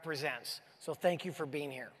represents. So thank you for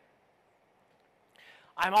being here.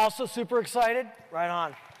 I'm also super excited. Right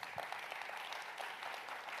on.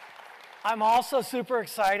 I'm also super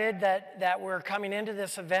excited that we're coming into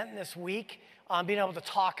this event this week, being able to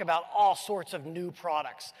talk about all sorts of new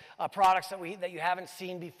products, products that you haven't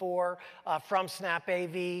seen before from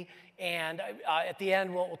SnapAV. And at the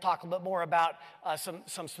end, we'll talk a little bit more about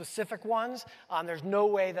some specific ones. There's no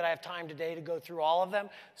way that I have time today to go through all of them,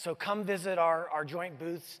 so come visit our joint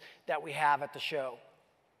booths that we have at the show.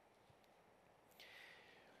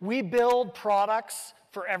 We build products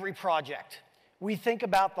for every project. We think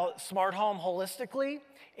about the smart home holistically,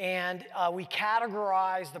 and we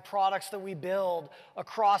categorize the products that we build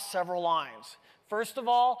across several lines. First of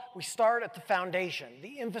all, we start at the foundation,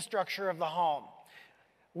 the infrastructure of the home.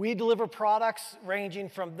 We deliver products ranging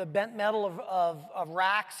from the bent metal of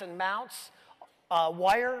racks and mounts,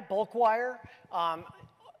 wire, bulk wire,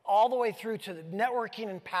 all the way through to the networking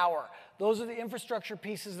and power. Those are the infrastructure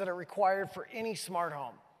pieces that are required for any smart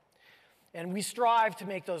home. And we strive to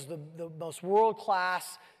make those the most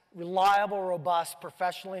world-class, reliable, robust,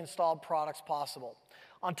 professionally installed products possible.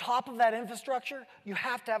 On top of that infrastructure, you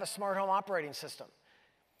have to have a smart home operating system.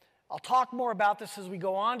 I'll talk more about this as we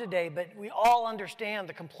go on today, but we all understand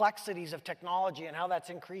the complexities of technology and how that's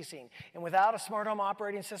increasing. And without a smart home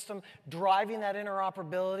operating system, driving that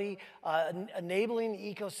interoperability, enabling the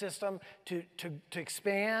ecosystem to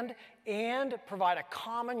expand and provide a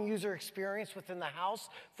common user experience within the house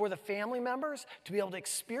for the family members to be able to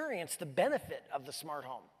experience the benefit of the smart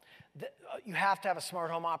home. You have to have a smart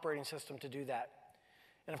home operating system to do that.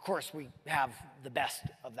 And of course, we have the best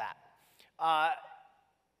of that.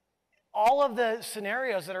 All of the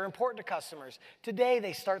scenarios that are important to customers. Today,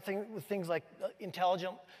 they start with things like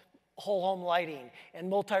intelligent whole home lighting and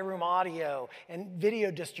multi-room audio and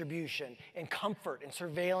video distribution and comfort and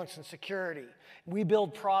surveillance and security. We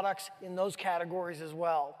build products in those categories as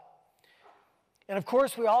well. And of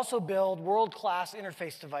course, we also build world-class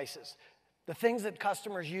interface devices. The things that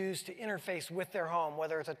customers use to interface with their home,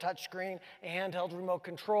 whether it's a touch screen, a handheld remote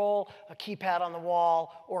control, a keypad on the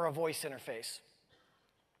wall, or a voice interface.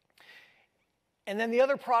 And then the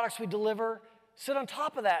other products we deliver sit on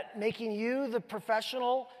top of that, making you, the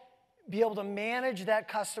professional, be able to manage that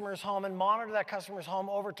customer's home and monitor that customer's home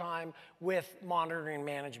over time with monitoring and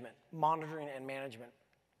management.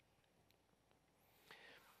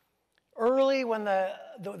 Early, when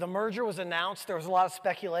the merger was announced, there was a lot of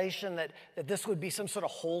speculation that this would be some sort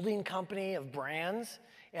of holding company of brands,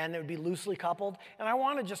 and it would be loosely coupled. And I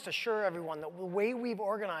want to just assure everyone that the way we've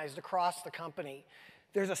organized across the company,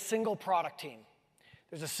 there's a single product team.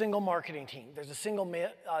 There's a single marketing team. There's a single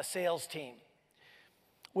sales team.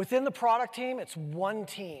 Within the product team, it's one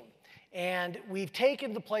team. And we've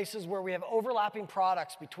taken the places where we have overlapping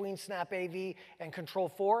products between SnapAV and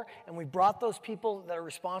Control4, and we brought those people that are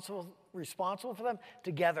responsible for them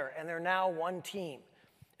together, and they're now one team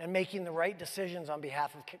and making the right decisions on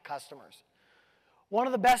behalf of customers. One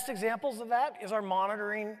of the best examples of that is our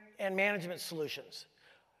monitoring and management solutions.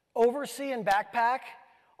 Oversee and Backpack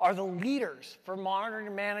are the leaders for monitoring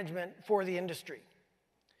and management for the industry.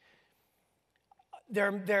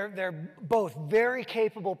 They're both very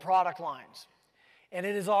capable product lines. And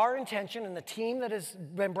it is our intention, and the team that has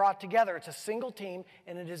been brought together, it's a single team,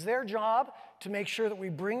 and it is their job to make sure that we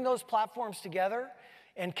bring those platforms together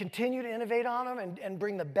and continue to innovate on them and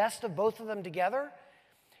bring the best of both of them together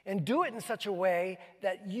and do it in such a way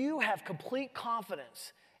that you have complete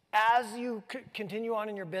confidence as you continue on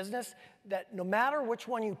in your business that no matter which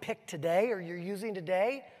one you pick today or you're using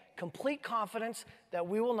today, complete confidence that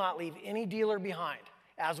we will not leave any dealer behind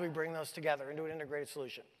as we bring those together into an integrated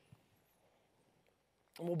solution.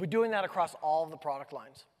 And we'll be doing that across all of the product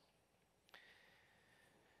lines.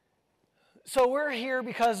 So we're here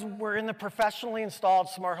because we're in the professionally installed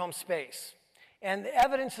smart home space. And the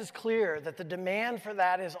evidence is clear that the demand for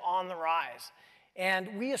that is on the rise.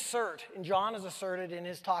 And we assert, and John has asserted in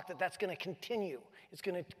his talk, that that's going to continue. It's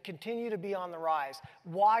going to continue to be on the rise.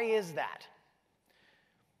 Why is that?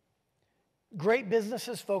 Great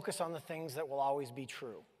businesses focus on the things that will always be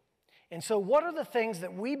true. And so what are the things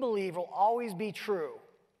that we believe will always be true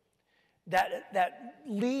that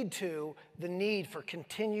lead to the need for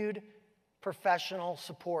continued professional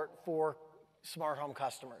support for smart home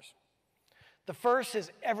customers? The first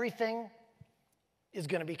is everything is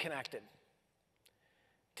going to be connected.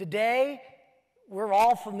 Today, we're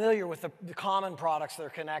all familiar with the common products that are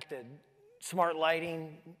connected: smart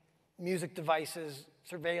lighting, music devices,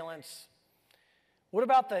 surveillance. What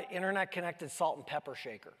about the internet-connected salt and pepper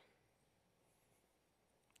shaker?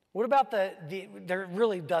 What about there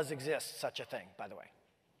really does exist such a thing, by the way.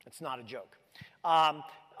 It's not a joke.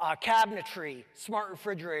 Cabinetry, smart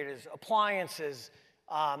refrigerators, appliances,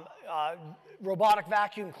 robotic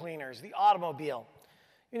vacuum cleaners, the automobile.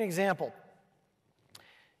 An example.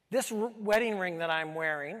 This wedding ring that I'm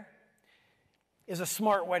wearing is a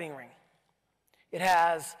smart wedding ring. It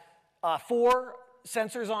has 4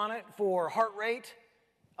 sensors on it for heart rate,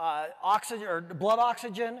 oxygen or blood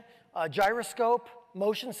oxygen, gyroscope,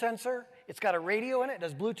 motion sensor. It's got a radio in it,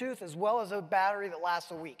 does Bluetooth, as well as a battery that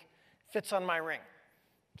lasts a week. Fits on my ring.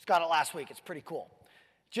 It's got it last week. It's pretty cool.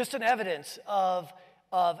 Just an evidence of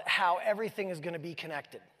how everything is going to be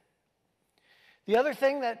connected. The other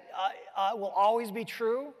thing that will always be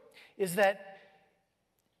true is that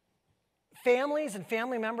families and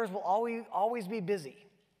family members will always be busy.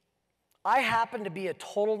 I happen to be a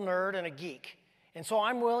total nerd and a geek, and so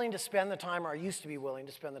I'm willing to spend the time, or I used to be willing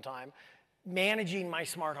to spend the time, managing my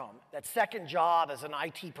smart home, that second job as an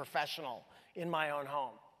IT professional in my own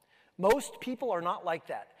home. Most people are not like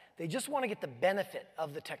that. They just want to get the benefit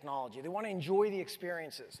of the technology. They want to enjoy the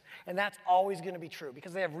experiences, and that's always going to be true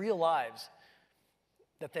because they have real lives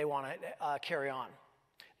that they want to carry on.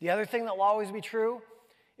 The other thing that will always be true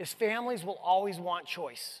is families will always want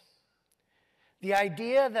choice. The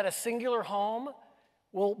idea that a singular home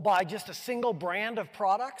will buy just a single brand of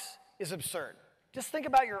products is absurd. Just think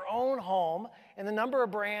about your own home and the number of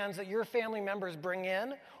brands that your family members bring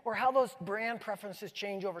in, or how those brand preferences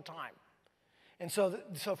change over time. And so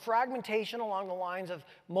fragmentation along the lines of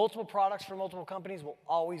multiple products for multiple companies will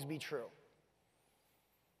always be true.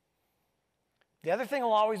 The other thing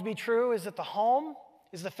will always be true is that the home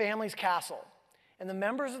is the family's castle. And the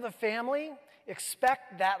members of the family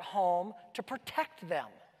expect that home to protect them.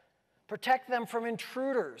 Protect them from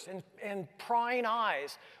intruders and prying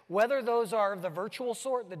eyes, whether those are the virtual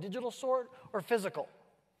sort, the digital sort, or physical.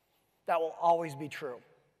 That will always be true.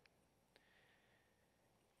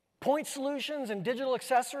 Point solutions and digital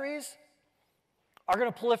accessories are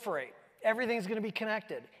going to proliferate. Everything's going to be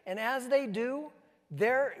connected. And as they do,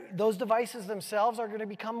 those devices themselves are going to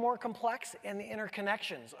become more complex, and the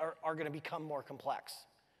interconnections are going to become more complex.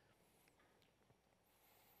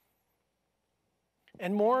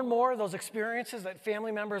 And more, those experiences that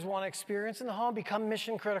family members want to experience in the home become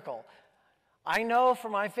mission critical. I know for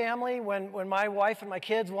my family, when my wife and my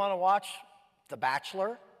kids want to watch The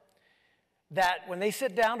Bachelor, that when they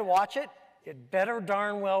sit down to watch it, it better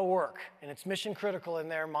darn well work, and it's mission critical in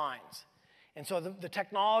their minds. And so the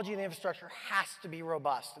technology and the infrastructure has to be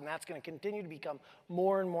robust, and that's going to continue to become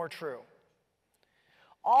more and more true.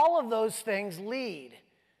 All of those things lead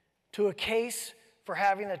to a case for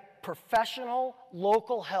having the professional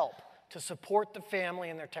local help to support the family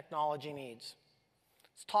and their technology needs.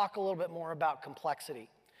 Let's talk a little bit more about complexity.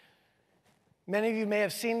 Many of you may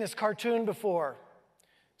have seen this cartoon before.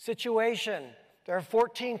 Situation: there are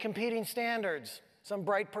 14 competing standards. Some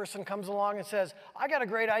bright person comes along and says, I got a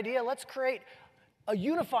great idea, let's create a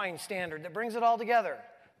unifying standard that brings it all together.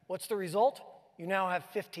 What's the result? You now have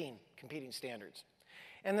 15 competing standards.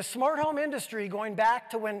 And the smart home industry, going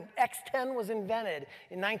back to when X10 was invented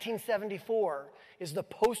in 1974, is the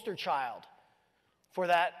poster child for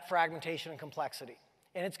that fragmentation and complexity.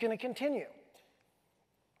 And it's going to continue.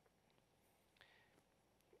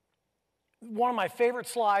 One of my favorite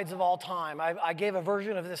slides of all time, I gave a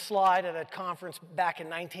version of this slide at a conference back in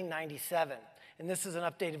 1997, and this is an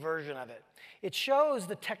updated version of it. It shows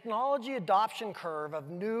the technology adoption curve of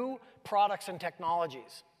new products and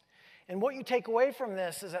technologies. And what you take away from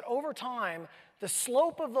this is that over time, the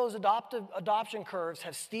slope of those adoption curves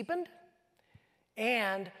have steepened,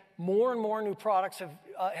 and more and more new products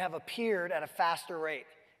have appeared at a faster rate,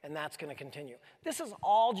 and that's going to continue. This is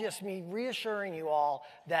all just me reassuring you all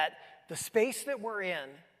that the space that we're in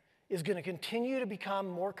is going to continue to become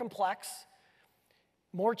more complex,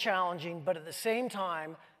 more challenging, but at the same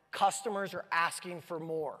time, customers are asking for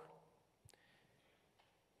more.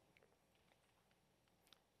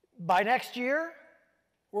 By next year,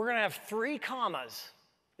 we're going to have 3 commas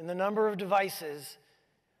in the number of devices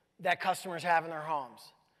that customers have in their homes.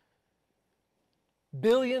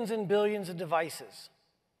 Billions and billions of devices.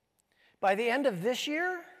 By the end of this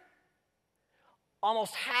year,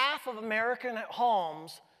 almost half of American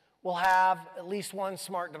homes will have at least one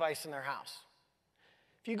smart device in their house.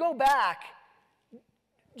 If you go back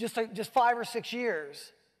just 5 or 6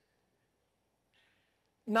 years,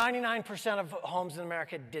 99% of homes in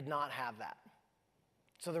America did not have that.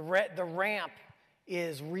 So the ramp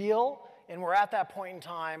is real, and we're at that point in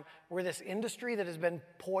time where this industry that has been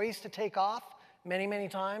poised to take off many, many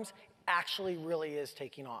times actually really is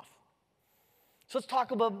taking off. So let's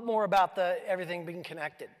talk a little bit more about everything being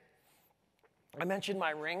connected. I mentioned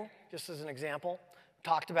my Ring, just as an example.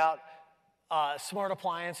 Talked about smart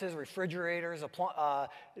appliances, refrigerators,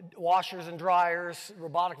 washers and dryers,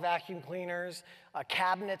 robotic vacuum cleaners,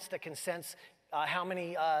 cabinets that can sense how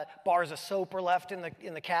many bars of soap are left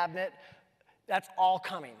in the cabinet. That's all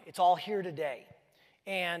coming. It's all here today.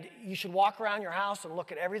 And you should walk around your house and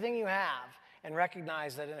look at everything you have and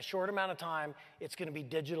recognize that in a short amount of time, it's going to be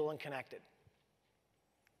digital and connected.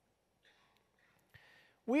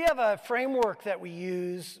 We have a framework that we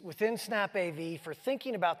use within SnapAV for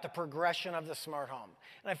thinking about the progression of the smart home.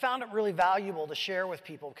 And I found it really valuable to share with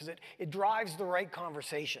people because it drives the right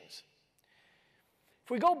conversations.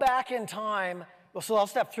 If we go back in time, well, so I'll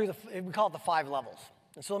step through we call it the 5 levels.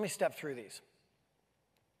 And so let me step through these.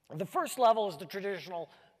 The first level is the traditional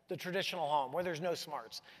home where there's no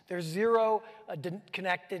smarts. There's 0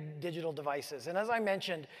 connected digital devices. And as I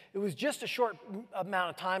mentioned, it was just a short amount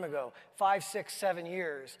of time ago, 5, 6, 7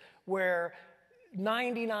 years, where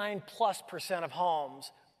 99+% of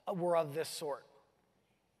homes were of this sort.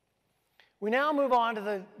 We now move on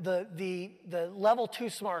to the level 2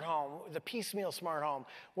 smart home, the piecemeal smart home,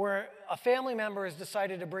 where a family member has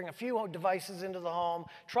decided to bring a few devices into the home,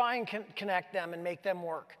 try and connect them and make them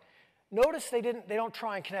work. Notice they don't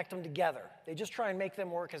try and connect them together. They just try and make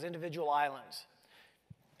them work as individual islands.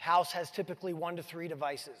 House has typically 1 to 3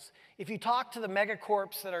 devices. If you talk to the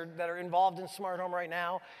megacorps that are involved in smart home right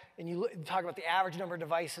now, and you talk about the average number of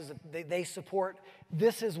devices that they support,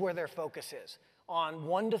 this is where their focus is, on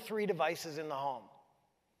 1 to 3 devices in the home.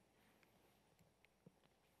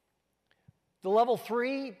 The level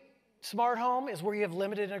 3 smart home is where you have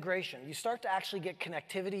limited integration. You start to actually get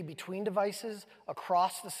connectivity between devices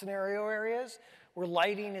across the scenario areas where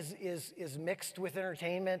lighting is mixed with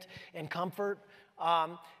entertainment and comfort.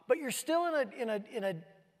 But you're still in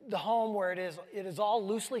the home where it is all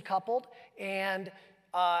loosely coupled and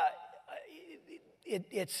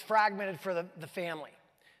it's fragmented for the family.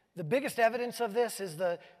 The biggest evidence of this is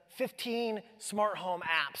the 15 smart home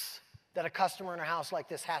apps that a customer in a house like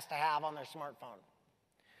this has to have on their smartphone.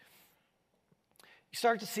 You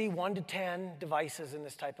start to see 1 to 10 devices in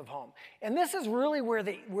this type of home. And this is really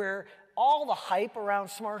where all the hype around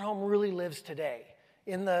smart home really lives today,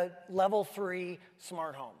 in the level 3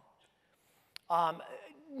 smart home.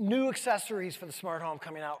 New accessories for the smart home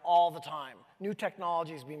coming out all the time. New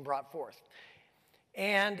technologies being brought forth.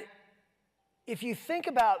 And if you think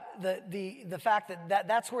about the fact that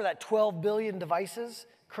that's where that 12 billion devices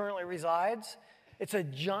currently resides, it's a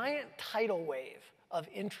giant tidal wave of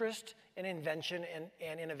interest and invention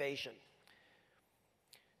and innovation.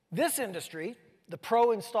 This industry, the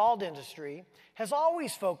pro-installed industry, has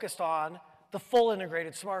always focused on the full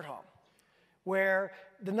integrated smart home, where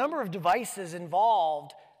the number of devices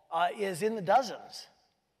involved is in the dozens.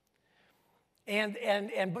 And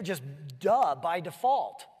just by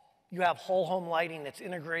default, you have whole home lighting that's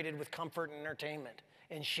integrated with comfort and entertainment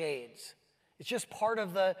and shades. It's just part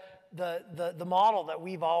of the model that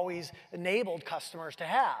we've always enabled customers to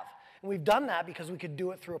have. And we've done that because we could do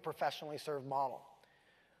it through a professionally served model.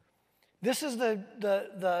 This is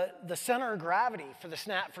the center of gravity for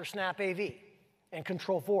SnapAV and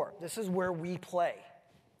Control4. This is where we play.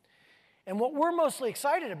 And what we're mostly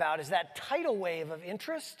excited about is that tidal wave of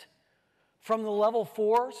interest from the level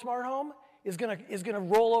 4 smart home is gonna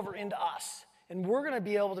roll over into us. And we're gonna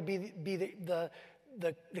be able to be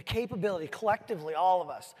the capability, collectively, all of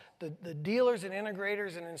us, the dealers and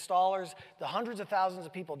integrators and installers, the hundreds of thousands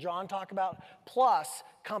of people John talked about, plus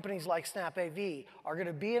companies like SnapAV are going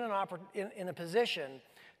to be in a position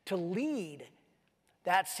to lead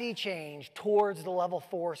that sea change towards the level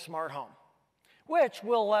 4 smart home, which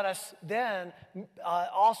will let us then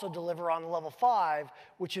also deliver on the level 5,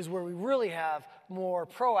 which is where we really have more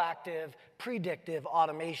proactive, predictive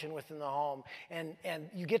automation within the home. And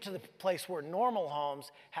you get to the place where normal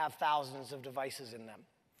homes have thousands of devices in them.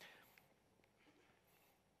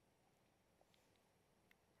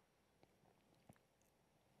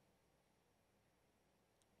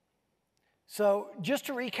 So just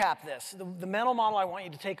to recap this, the mental model I want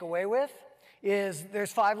you to take away with is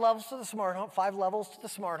there's 5 levels to the smart home, 5 levels to the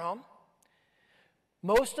smart home.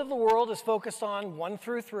 Most of the world is focused on 1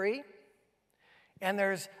 through 3, and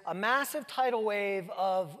there's a massive tidal wave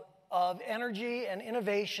of energy and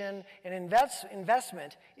innovation and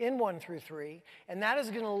investment in 1 through 3, and that is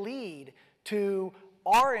going to lead to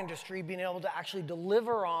our industry being able to actually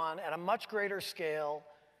deliver on, at a much greater scale,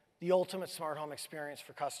 the ultimate smart home experience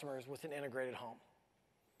for customers with an integrated home.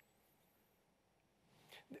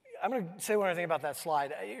 I'm going to say one other thing about that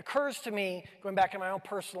slide. It occurs to me, going back in my own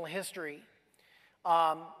personal history,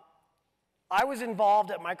 I was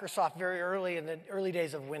involved at Microsoft very early in the early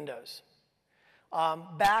days of Windows.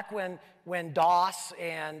 Back when DOS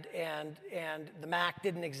and the Mac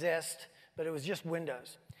didn't exist, but it was just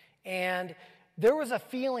Windows. And there was a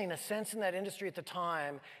feeling, a sense in that industry at the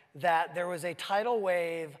time that there was a tidal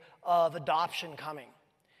wave of adoption coming.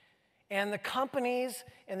 And the companies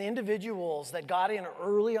and the individuals that got in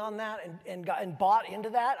early on that and bought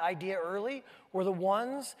into that idea early were the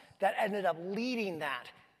ones that ended up leading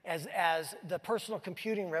that as the personal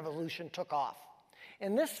computing revolution took off.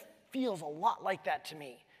 And this feels a lot like that to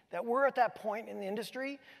me, that we're at that point in the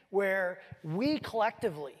industry where we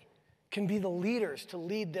collectively can be the leaders to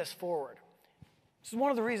lead this forward. This is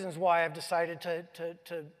one of the reasons why I've decided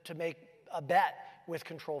to make a bet with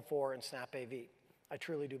Control4 and SnapAV. I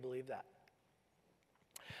truly do believe that.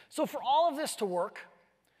 So for all of this to work,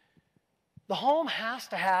 the home has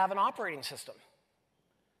to have an operating system.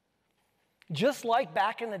 Just like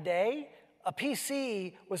back in the day, a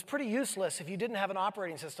PC was pretty useless if you didn't have an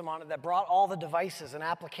operating system on it that brought all the devices and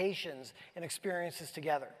applications and experiences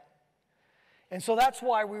together. And so that's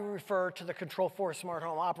why we refer to the Control4 smart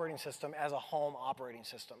home operating system as a home operating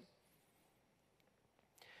system.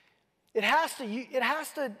 It has to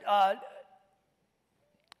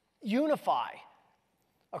unify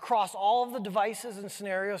across all of the devices and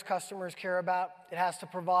scenarios customers care about. It has to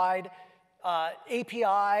provide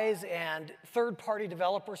APIs and third-party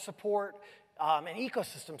developer support and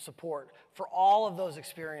ecosystem support for all of those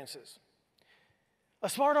experiences. A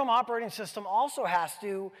smart home operating system also has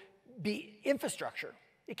to be infrastructure.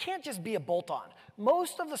 It can't just be a bolt-on.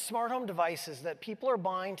 Most of the smart home devices that people are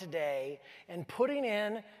buying today and putting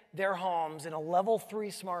in their homes in a level 3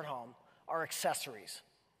 smart home are accessories.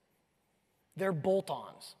 They're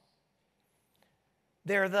bolt-ons.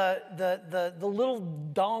 They're the little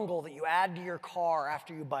dongle that you add to your car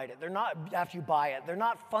after you buy it. They're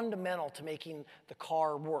not fundamental to making the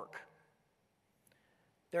car work.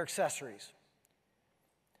 They're accessories.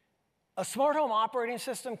 A smart home operating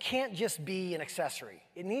system can't just be an accessory.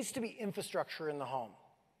 It needs to be infrastructure in the home.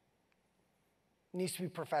 It needs to be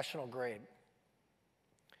professional grade.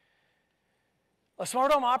 A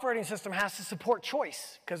smart home operating system has to support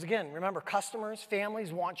choice, because again, remember, customers,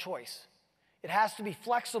 families want choice. It has to be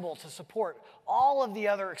flexible to support all of the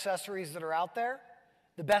other accessories that are out there,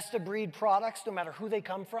 the best-of-breed products, no matter who they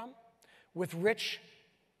come from, with rich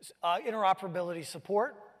interoperability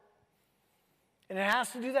support. And it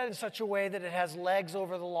has to do that in such a way that it has legs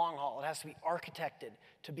over the long haul. It has to be architected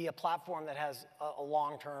to be a platform that has a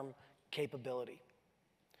long-term capability.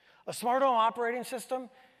 A smart home operating system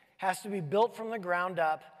has to be built from the ground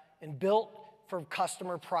up and built for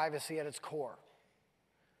customer privacy at its core.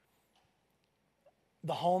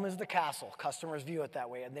 The home is the castle. Customers view it that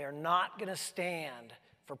way, and they're not going to stand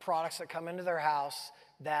for products that come into their house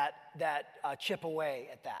that chip away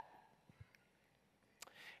at that.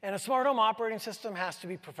 And a smart home operating system has to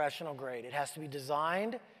be professional grade. It has to be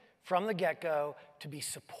designed from the get-go to be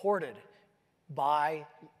supported by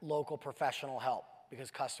local professional help, because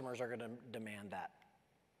customers are going to demand that.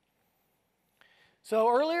 So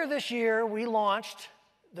earlier this year, we launched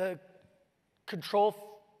the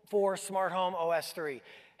Control4 Smart Home OS 3.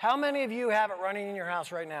 How many of you have it running in your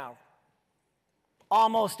house right now?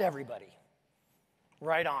 Almost everybody.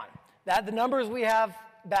 Right on. The numbers we have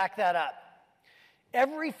back that up.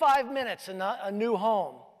 Every 5 minutes, a new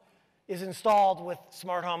home is installed with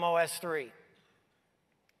Smart Home OS 3.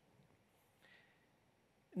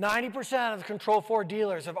 90% of the Control4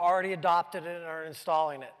 dealers have already adopted it and are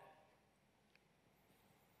installing it.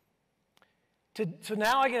 So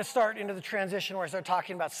now I get to start into the transition where I start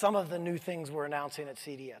talking about some of the new things we're announcing at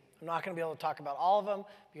CEDIA. I'm not going to be able to talk about all of them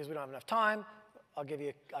because we don't have enough time. I'll give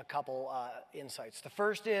you a couple insights. The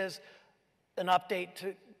first is an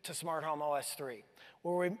update to Smart Home OS 3,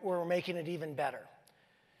 where we're making it even better.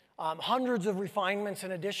 Hundreds of refinements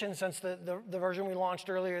and additions since the version we launched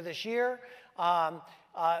earlier this year.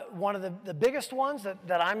 One of the biggest ones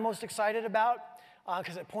that I'm most excited about,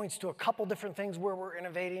 because it points to a couple different things where we're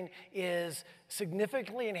innovating, is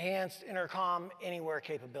significantly enhanced intercom anywhere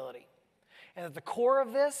capability. And at the core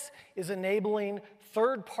of this is enabling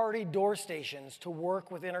third-party door stations to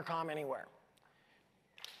work with intercom anywhere.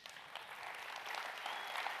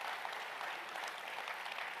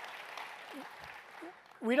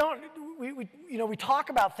 We talk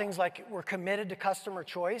about things like we're committed to customer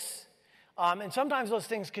choice, and sometimes those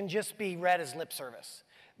things can just be read as lip service.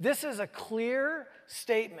 This is a clear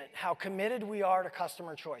statement how committed we are to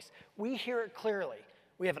customer choice. We hear it clearly.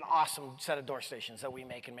 We have an awesome set of door stations that we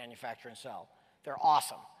make and manufacture and sell. They're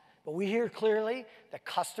awesome. But we hear clearly that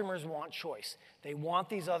customers want choice. They want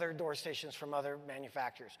these other door stations from other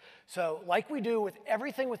manufacturers. So like we do with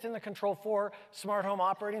everything within the Control4 smart home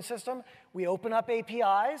operating system, we open up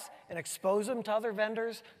APIs and expose them to other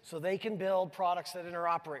vendors so they can build products that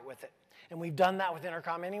interoperate with it. And we've done that with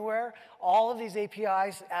Intercom Anywhere. All of these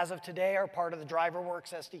APIs, as of today, are part of the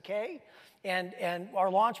DriverWorks SDK. And our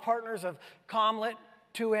launch partners of Comlit,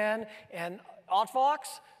 2N, and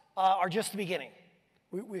Otvox are just the beginning.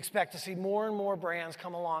 We expect to see more and more brands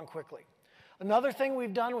come along quickly. Another thing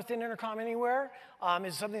we've done within Intercom Anywhere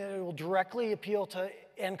is something that will directly appeal to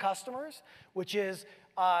end customers, which is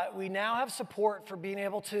we now have support for being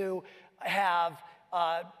able to have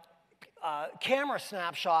camera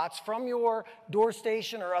snapshots from your door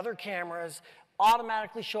station or other cameras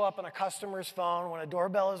automatically show up on a customer's phone when a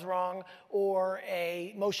doorbell is rung or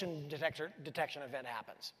a motion detection event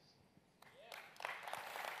happens.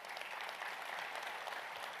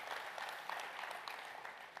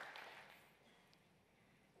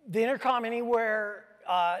 The Intercom Anywhere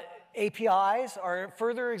APIs are a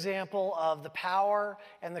further example of the power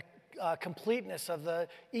and the completeness of the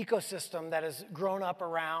ecosystem that has grown up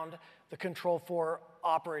around the Control4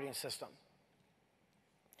 operating system.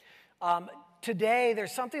 Today,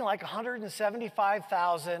 there's something like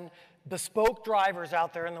 175,000 bespoke drivers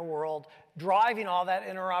out there in the world driving all that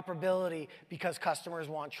interoperability because customers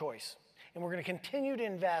want choice. And we're going to continue to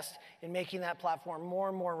invest in making that platform more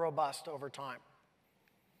and more robust over time.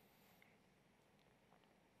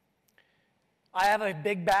 I have a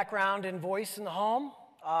big background in voice in the home.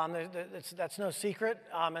 That's no secret,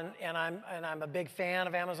 and I'm a big fan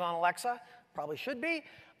of Amazon Alexa, probably should be.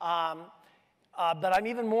 But I'm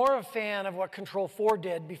even more a fan of what Control4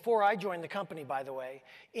 did before I joined the company, by the way,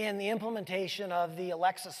 in the implementation of the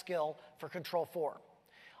Alexa skill for Control4.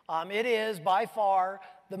 It is by far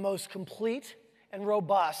the most complete and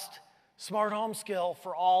robust smart home skill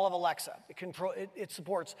for all of Alexa. It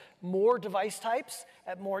supports more device types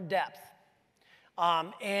at more depth,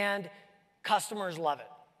 and customers love it.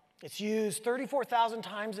 It's used 34,000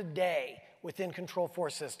 times a day within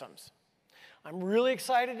Control4 systems. I'm really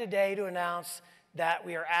excited today to announce that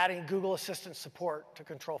we are adding Google Assistant support to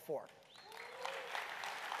Control4.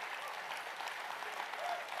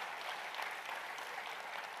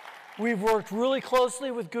 We've worked really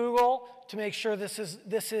closely with Google to make sure this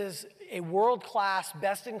is a world-class,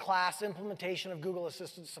 best-in-class implementation of Google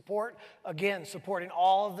Assistant support. Again, supporting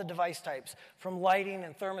all of the device types, from lighting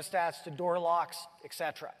and thermostats to door locks,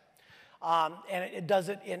 etc. And it does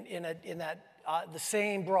it in the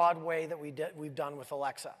same broad way that we've done with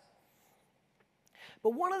Alexa.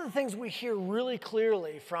 But one of the things we hear really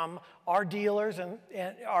clearly from our dealers and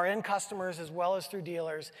our end customers as well as through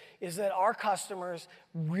dealers is that our customers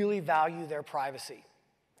really value their privacy.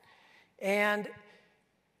 And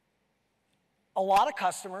a lot of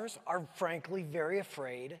customers are frankly very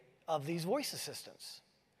afraid of these voice assistants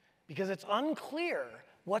because it's unclear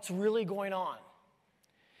what's really going on.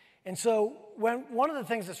 And so one of the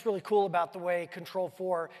things that's really cool about the way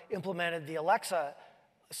Control4 implemented the Alexa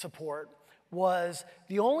support was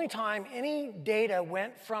the only time any data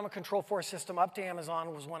went from a Control4 system up to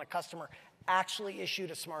Amazon was when a customer actually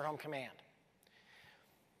issued a smart home command.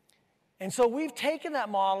 And so we've taken that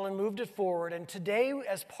model and moved it forward, and today,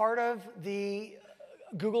 as part of the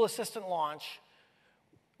Google Assistant launch,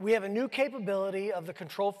 we have a new capability of the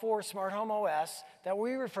Control4 Smart Home OS that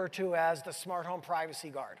we refer to as the Smart Home Privacy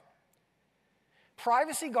Guard.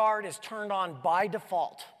 Privacy Guard is turned on by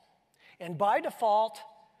default, and by default,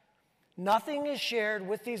 nothing is shared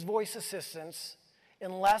with these voice assistants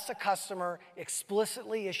unless a customer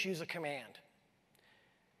explicitly issues a command.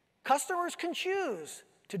 Customers can choose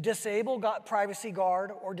to disable Privacy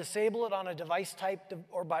Guard or disable it on a device type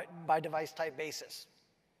or by device type basis.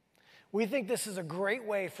 We think this is a great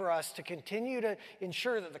way for us to continue to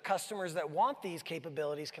ensure that the customers that want these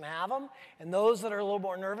capabilities can have them, and those that are a little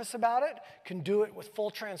more nervous about it can do it with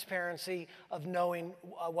full transparency of knowing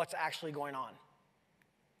what's actually going on.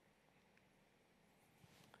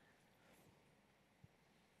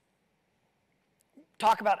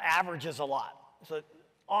 Talk about averages a lot. So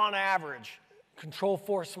on average,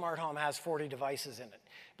 Control4 Smart Home has 40 devices in it.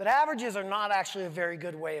 But averages are not actually a very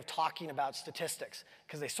good way of talking about statistics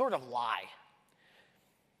because they sort of lie.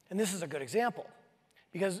 And this is a good example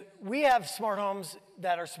because we have smart homes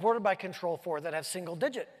that are supported by Control4 that have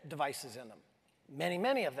single-digit devices in them, many,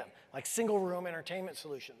 many of them, like single-room entertainment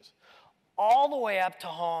solutions, all the way up to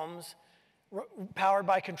homes powered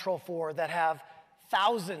by Control4 that have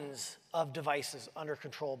thousands of devices under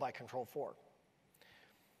control by Control4.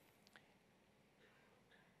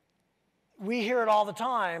 We hear it all the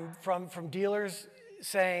time from dealers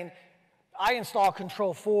saying, I install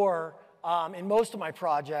Control4 in most of my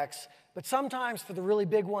projects, but sometimes for the really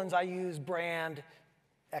big ones, I use brand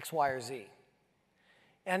X, Y, or Z.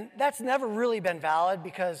 And that's never really been valid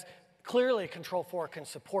because clearly Control4 can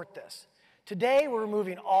support this. Today, we're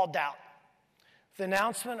removing all doubt. The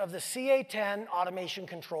announcement of the CA10 automation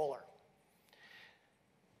controller.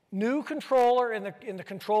 New controller in the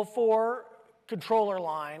Control4 controller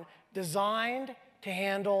line designed to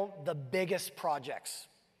handle the biggest projects.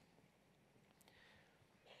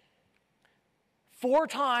 4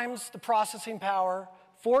 times the processing power,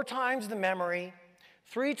 4 times the memory,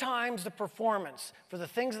 3 times the performance for the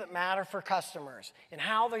things that matter for customers and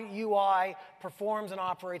how the UI performs and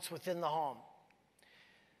operates within the home.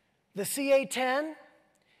 The CA10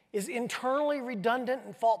 is internally redundant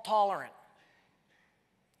and fault tolerant.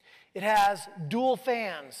 It has dual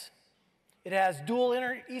fans. It has dual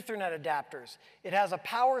Ethernet adapters. It has a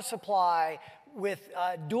power supply with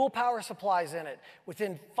dual power supplies in it.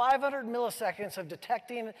 Within 500 milliseconds of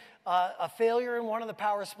detecting a failure in one of the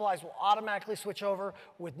power supplies, will automatically switch over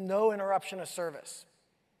with no interruption of service.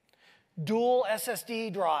 Dual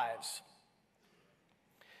SSD drives.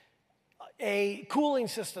 A cooling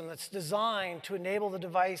system that's designed to enable the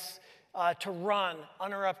device to run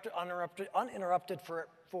uninterrupted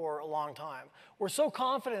for a long time. We're so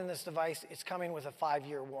confident in this device, it's coming with a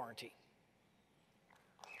 5-year warranty.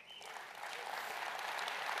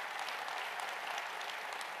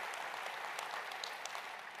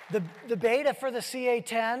 The beta for the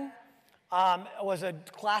CA10 was a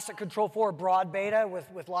classic Control4 broad beta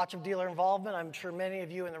with lots of dealer involvement. I'm sure many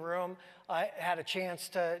of you in the room had a chance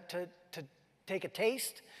to take a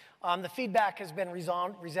taste. The feedback has been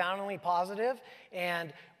resoundingly positive,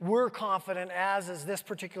 and we're confident, as is this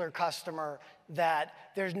particular customer, that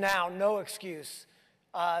there's now no excuse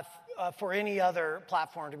for any other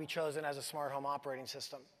platform to be chosen as a smart home operating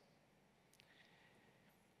system.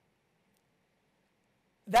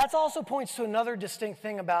 That also points to another distinct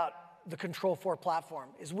thing about the Control4 platform,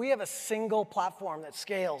 is we have a single platform that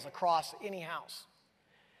scales across any house.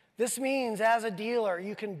 This means, as a dealer,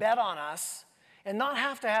 you can bet on us and not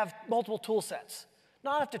have to have multiple tool sets,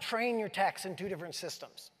 not have to train your techs in 2 different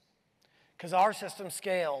systems, because our system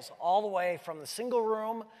scales all the way from the single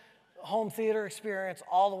room home theater experience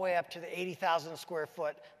all the way up to the 80,000 square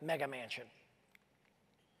foot mega mansion.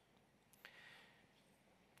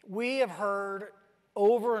 We have heard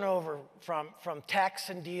over and over from techs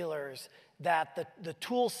and dealers that the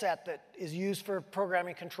tool set that is used for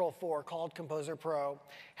programming Control4, called Composer Pro,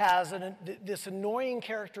 has this annoying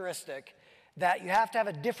characteristic that you have to have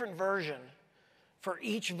a different version for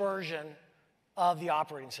each version of the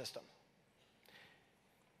operating system.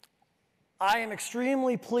 I am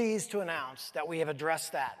extremely pleased to announce that we have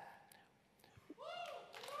addressed that.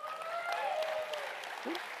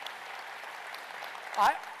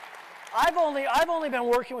 I've only been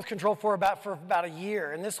working with Control4 for about a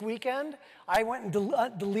year, and this weekend I went and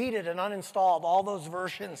deleted and uninstalled all those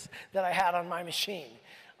versions that I had on my machine.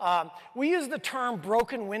 We use the term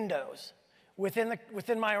broken windows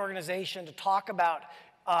within my organization to talk about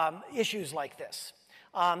issues like this.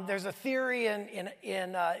 There's a theory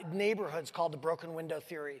in neighborhoods called the broken window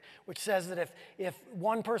theory, which says that if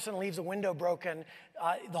one person leaves a window broken,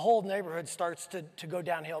 the whole neighborhood starts to go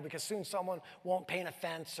downhill because soon someone won't paint a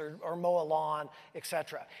fence or mow a lawn,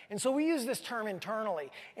 etc. And so we use this term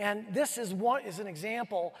internally. And this is an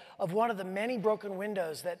example of one of the many broken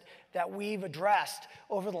windows that we've addressed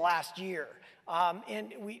over the last year.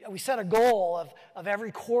 And we set a goal of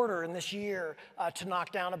every quarter in this year to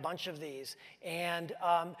knock down a bunch of these. And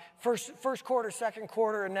first quarter, second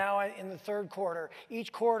quarter, and now in the third quarter,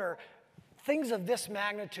 each quarter, things of this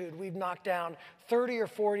magnitude, we've knocked down 30 or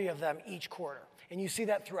 40 of them each quarter. And you see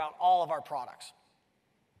that throughout all of our products.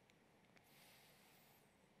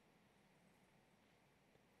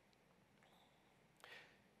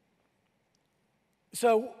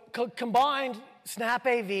 So combined,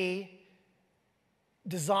 SnapAV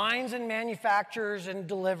designs and manufactures and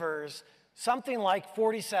delivers something like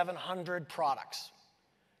 4,700 products.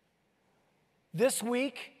 This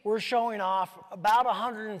week, we're showing off about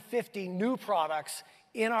 150 new products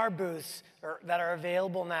in our booths that are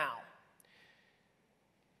available now.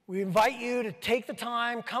 We invite you to take the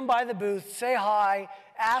time, come by the booth, say hi,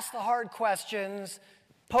 ask the hard questions,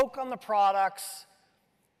 poke on the products,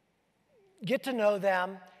 get to know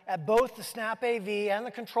them at both the SnapAV and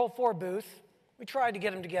the Control4 booth. We tried to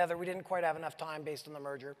get them together. We didn't quite have enough time based on the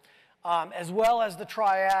merger. As well as the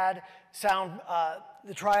Triad sound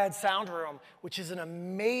room, which is an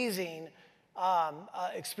amazing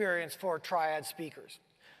experience for Triad speakers.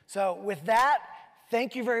 So with that,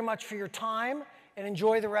 thank you very much for your time, and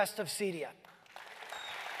enjoy the rest of CEDIA.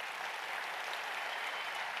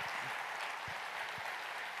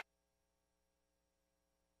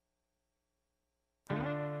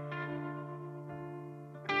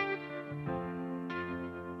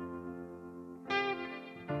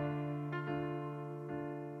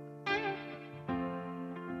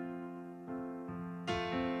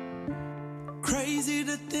 Crazy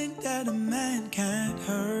to think that a man can't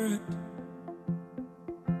hurt.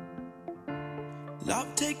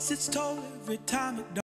 Love takes its toll every time it